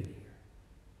doing here?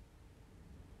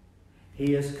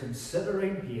 He is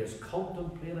considering, he is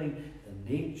contemplating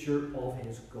the nature of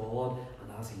his God,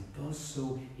 and as he does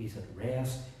so, he's at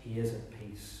rest, he is at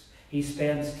peace. He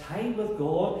spends time with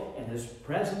God in his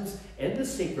presence in the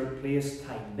secret place,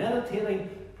 time meditating,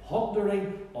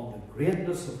 pondering on the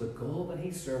greatness of the God that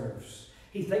he serves.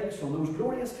 He thinks on those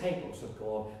glorious titles of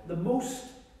God, the Most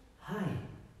High.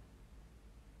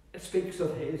 It speaks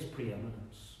of his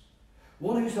preeminence.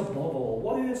 One who's above all,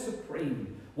 one who is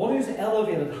supreme, one who's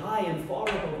elevated high and far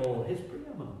above all, his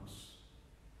preeminence.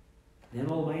 Then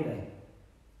Almighty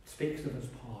speaks of his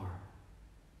power.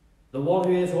 The one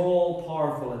who is all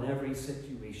powerful in every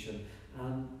situation.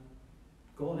 And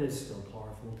God is still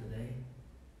powerful today.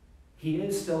 He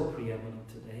is still preeminent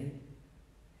today.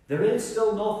 There is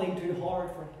still nothing too hard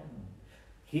for him.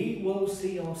 He will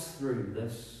see us through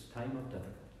this time of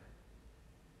difficulty.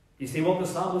 You see, what the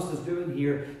psalmist is doing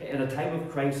here in a time of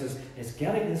crisis is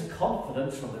getting his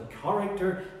confidence from the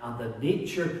character and the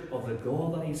nature of the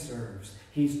God that he serves.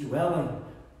 He's dwelling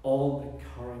on the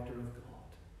character of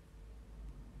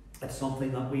God. It's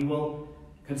something that we will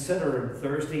consider on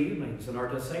Thursday evenings in our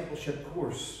discipleship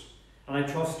course. And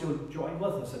I trust you'll join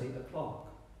with us at 8 o'clock.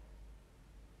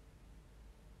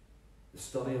 The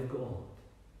study of God.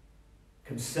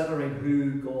 Considering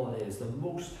who God is, the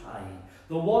Most High.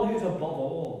 The one who's above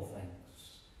all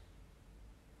things.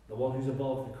 The one who's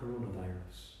above the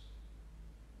coronavirus.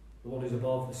 The one who's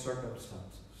above the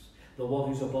circumstances. The one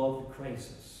who's above the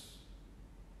crisis.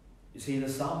 You see, the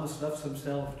psalmist lifts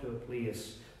himself to a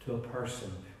place, to a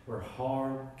person, where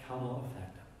harm cannot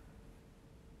affect him.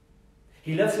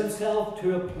 He lifts himself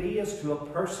to a place, to a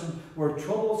person, where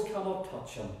troubles cannot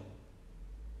touch him.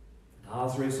 And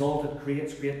as a result, it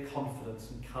creates great confidence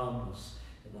and calmness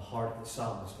in the heart of the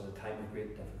psalmist at a time of great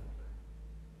difficulty.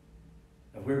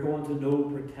 If we're going to know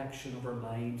protection of our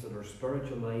minds and our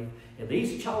spiritual life in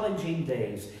these challenging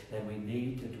days, then we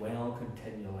need to dwell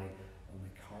continually on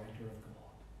the character of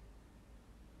God.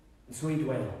 And so he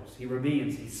dwells, he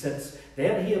remains, he sits,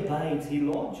 then he abides, he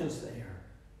lodges there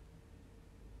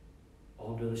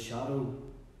under the shadow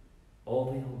of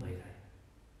the Almighty.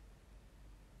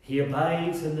 He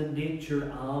abides in the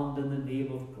nature and in the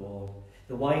name of God.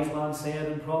 The wise man said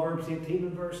in Proverbs 18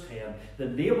 and verse 10, the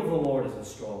name of the Lord is a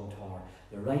strong tower.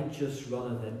 The righteous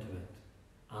runneth into it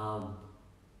and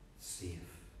safe.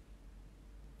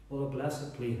 What a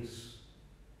blessed place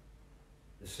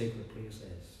the secret place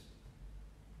is.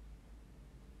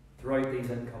 Throughout these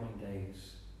incoming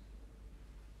days,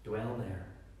 dwell there.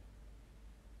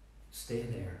 Stay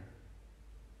there.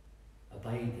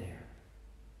 Abide there.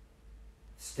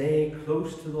 Stay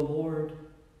close to the Lord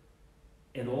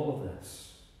in all of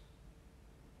this.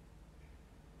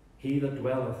 He that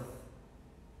dwelleth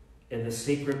in the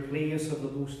secret place of the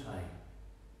Most High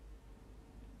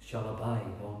shall abide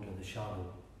under the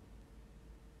shadow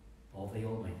of the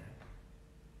Almighty.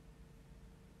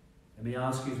 Let me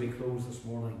ask you as we close this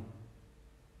morning,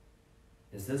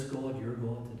 is this God your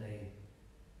God today?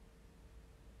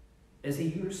 Is he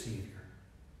your Saviour?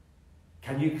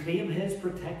 Can you claim his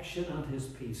protection and his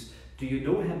peace? Do you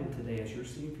know him today as your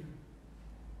Saviour?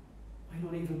 Why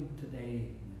not even today?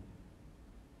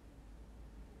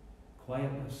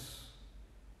 Quietness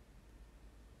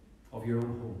of your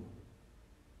own home.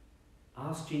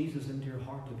 Ask Jesus into your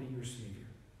heart to be your Saviour.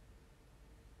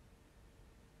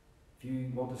 If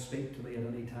you want to speak to me at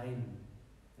any time,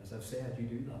 as I've said, you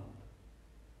do that.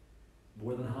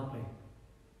 More than happy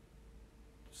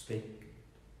to speak,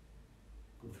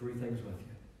 go through things with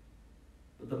you.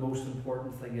 But the most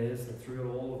important thing is that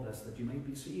through all of this, that you might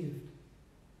be saved.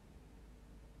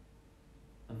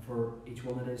 And for each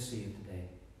one that is saved today,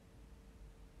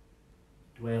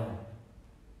 dwell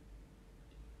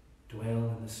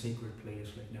in the secret place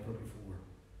like never before.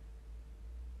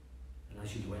 And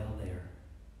as you dwell there,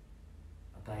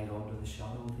 abide under the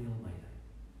shadow of the Almighty.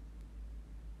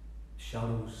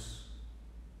 Shadows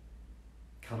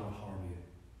cannot harm you.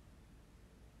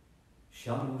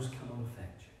 Shadows cannot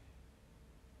affect you,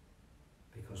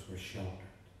 because we're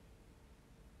sheltered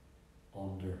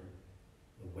under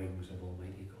the wings of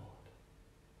Almighty God.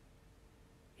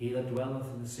 He that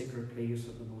dwelleth in the secret place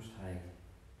of the Most High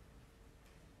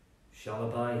shall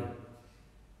abide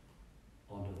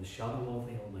under the shadow of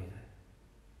the Almighty.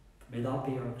 May that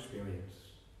be our experience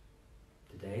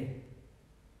today,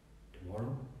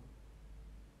 tomorrow,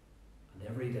 and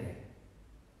every day.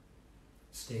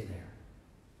 Stay there.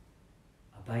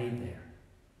 Abide there.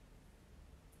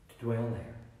 To dwell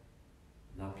there.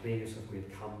 In that place of great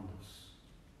calmness.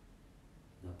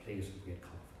 In that place of great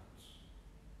confidence.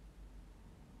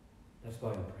 Let's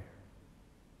bow in prayer.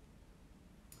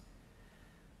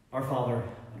 Our Father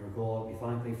and our God, we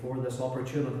thank Thee for this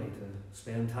opportunity to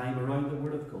spend time around the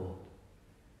Word of God.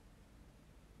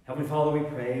 Heavenly Father, we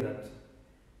pray that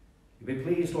You be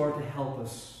pleased, Lord, to help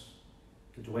us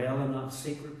to dwell in that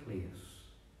secret place.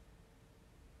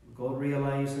 God,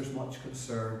 realize there's much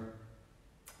concern,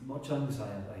 much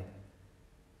anxiety.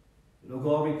 But, oh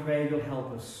God, we pray You'll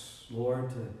help us, Lord,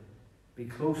 to be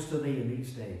close to Thee in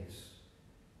these days.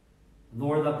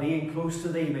 Lord, that being close to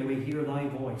Thee, may we hear Thy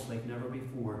voice like never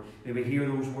before. May we hear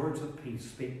those words of peace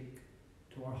speak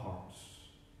to our hearts.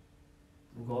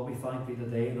 Oh God, we thank Thee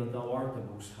today that Thou art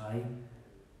the Most High.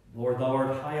 Lord, Thou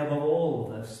art high above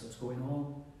all of this that's going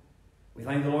on. We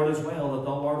thank the Lord as well that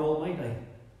Thou art almighty.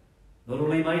 Not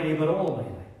only mighty, but almighty.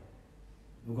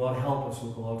 Oh God, help us, oh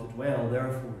God, to dwell,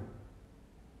 therefore,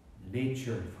 in the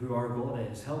nature of who our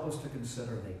God is. Help us to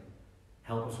consider Thee.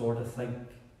 Help us, Lord, to think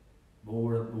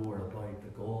more and more about the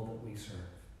God that we serve.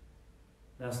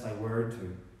 Bless Thy word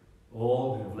to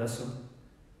all who have listened,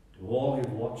 to all who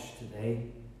have watched today.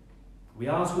 We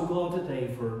ask, O God,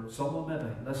 today for someone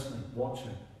maybe listening,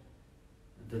 watching,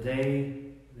 and today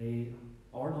they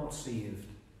are not saved,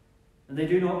 and they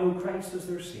do not know Christ as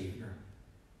their Saviour.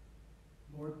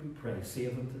 Lord, we pray,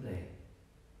 save them today.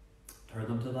 Turn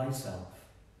them to Thyself.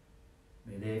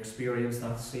 May they experience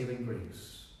that saving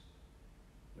grace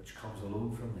which comes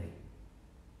alone from Thee.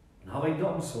 And having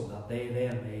done so, that they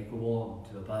then may go on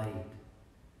to abide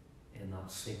in that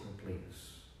sacred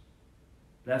place.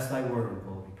 Bless Thy word, O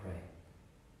God, we pray.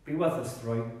 Be with us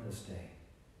throughout this day.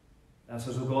 Bless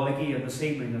us, O God, again this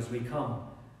evening as we come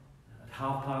at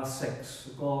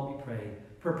 6:30. O God, we pray,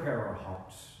 prepare our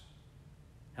hearts.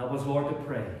 Help us, Lord, to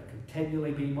pray.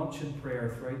 Continually be much in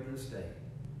prayer throughout this day.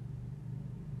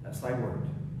 Bless Thy word.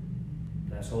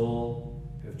 Bless all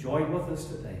who have joined with us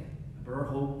today, and our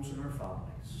homes and our families.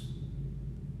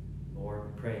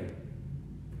 Lord, we pray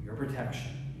for Your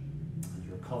protection and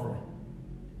Your covering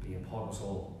to be upon us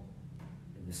all.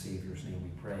 In the Saviour's name we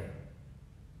pray.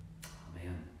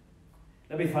 Amen.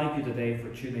 Let me thank you today for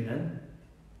tuning in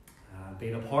and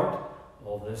being a part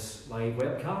of this live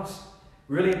webcast.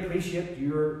 Really appreciate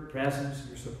your presence,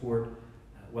 your support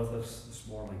with us this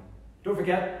morning. Don't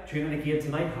forget, tune in again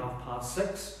tonight,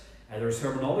 6:30, either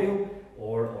sermon audio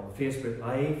or on Facebook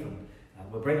Live, and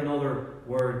we'll bring another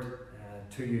word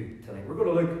to you tonight. We're going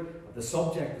to look at the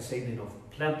subject this evening of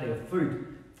plenty of food.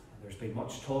 And there's been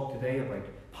much talk today about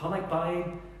panic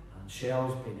buying and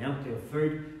shelves being empty of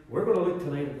food. We're going to look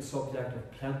tonight at the subject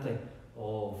of plenty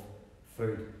of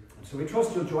food. And so we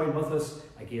trust you'll join with us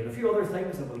again. A few other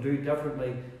things that we'll do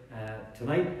differently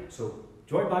tonight. So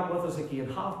join back with us again,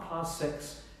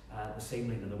 6:30 this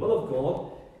evening. In the will of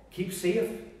God, keep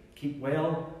safe, keep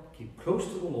well, keep close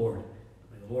to the Lord.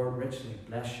 May the Lord richly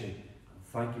bless you.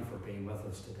 Thank you for being with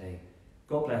us today.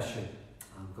 God bless you,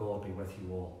 and God be with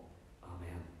you all.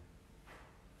 Amen.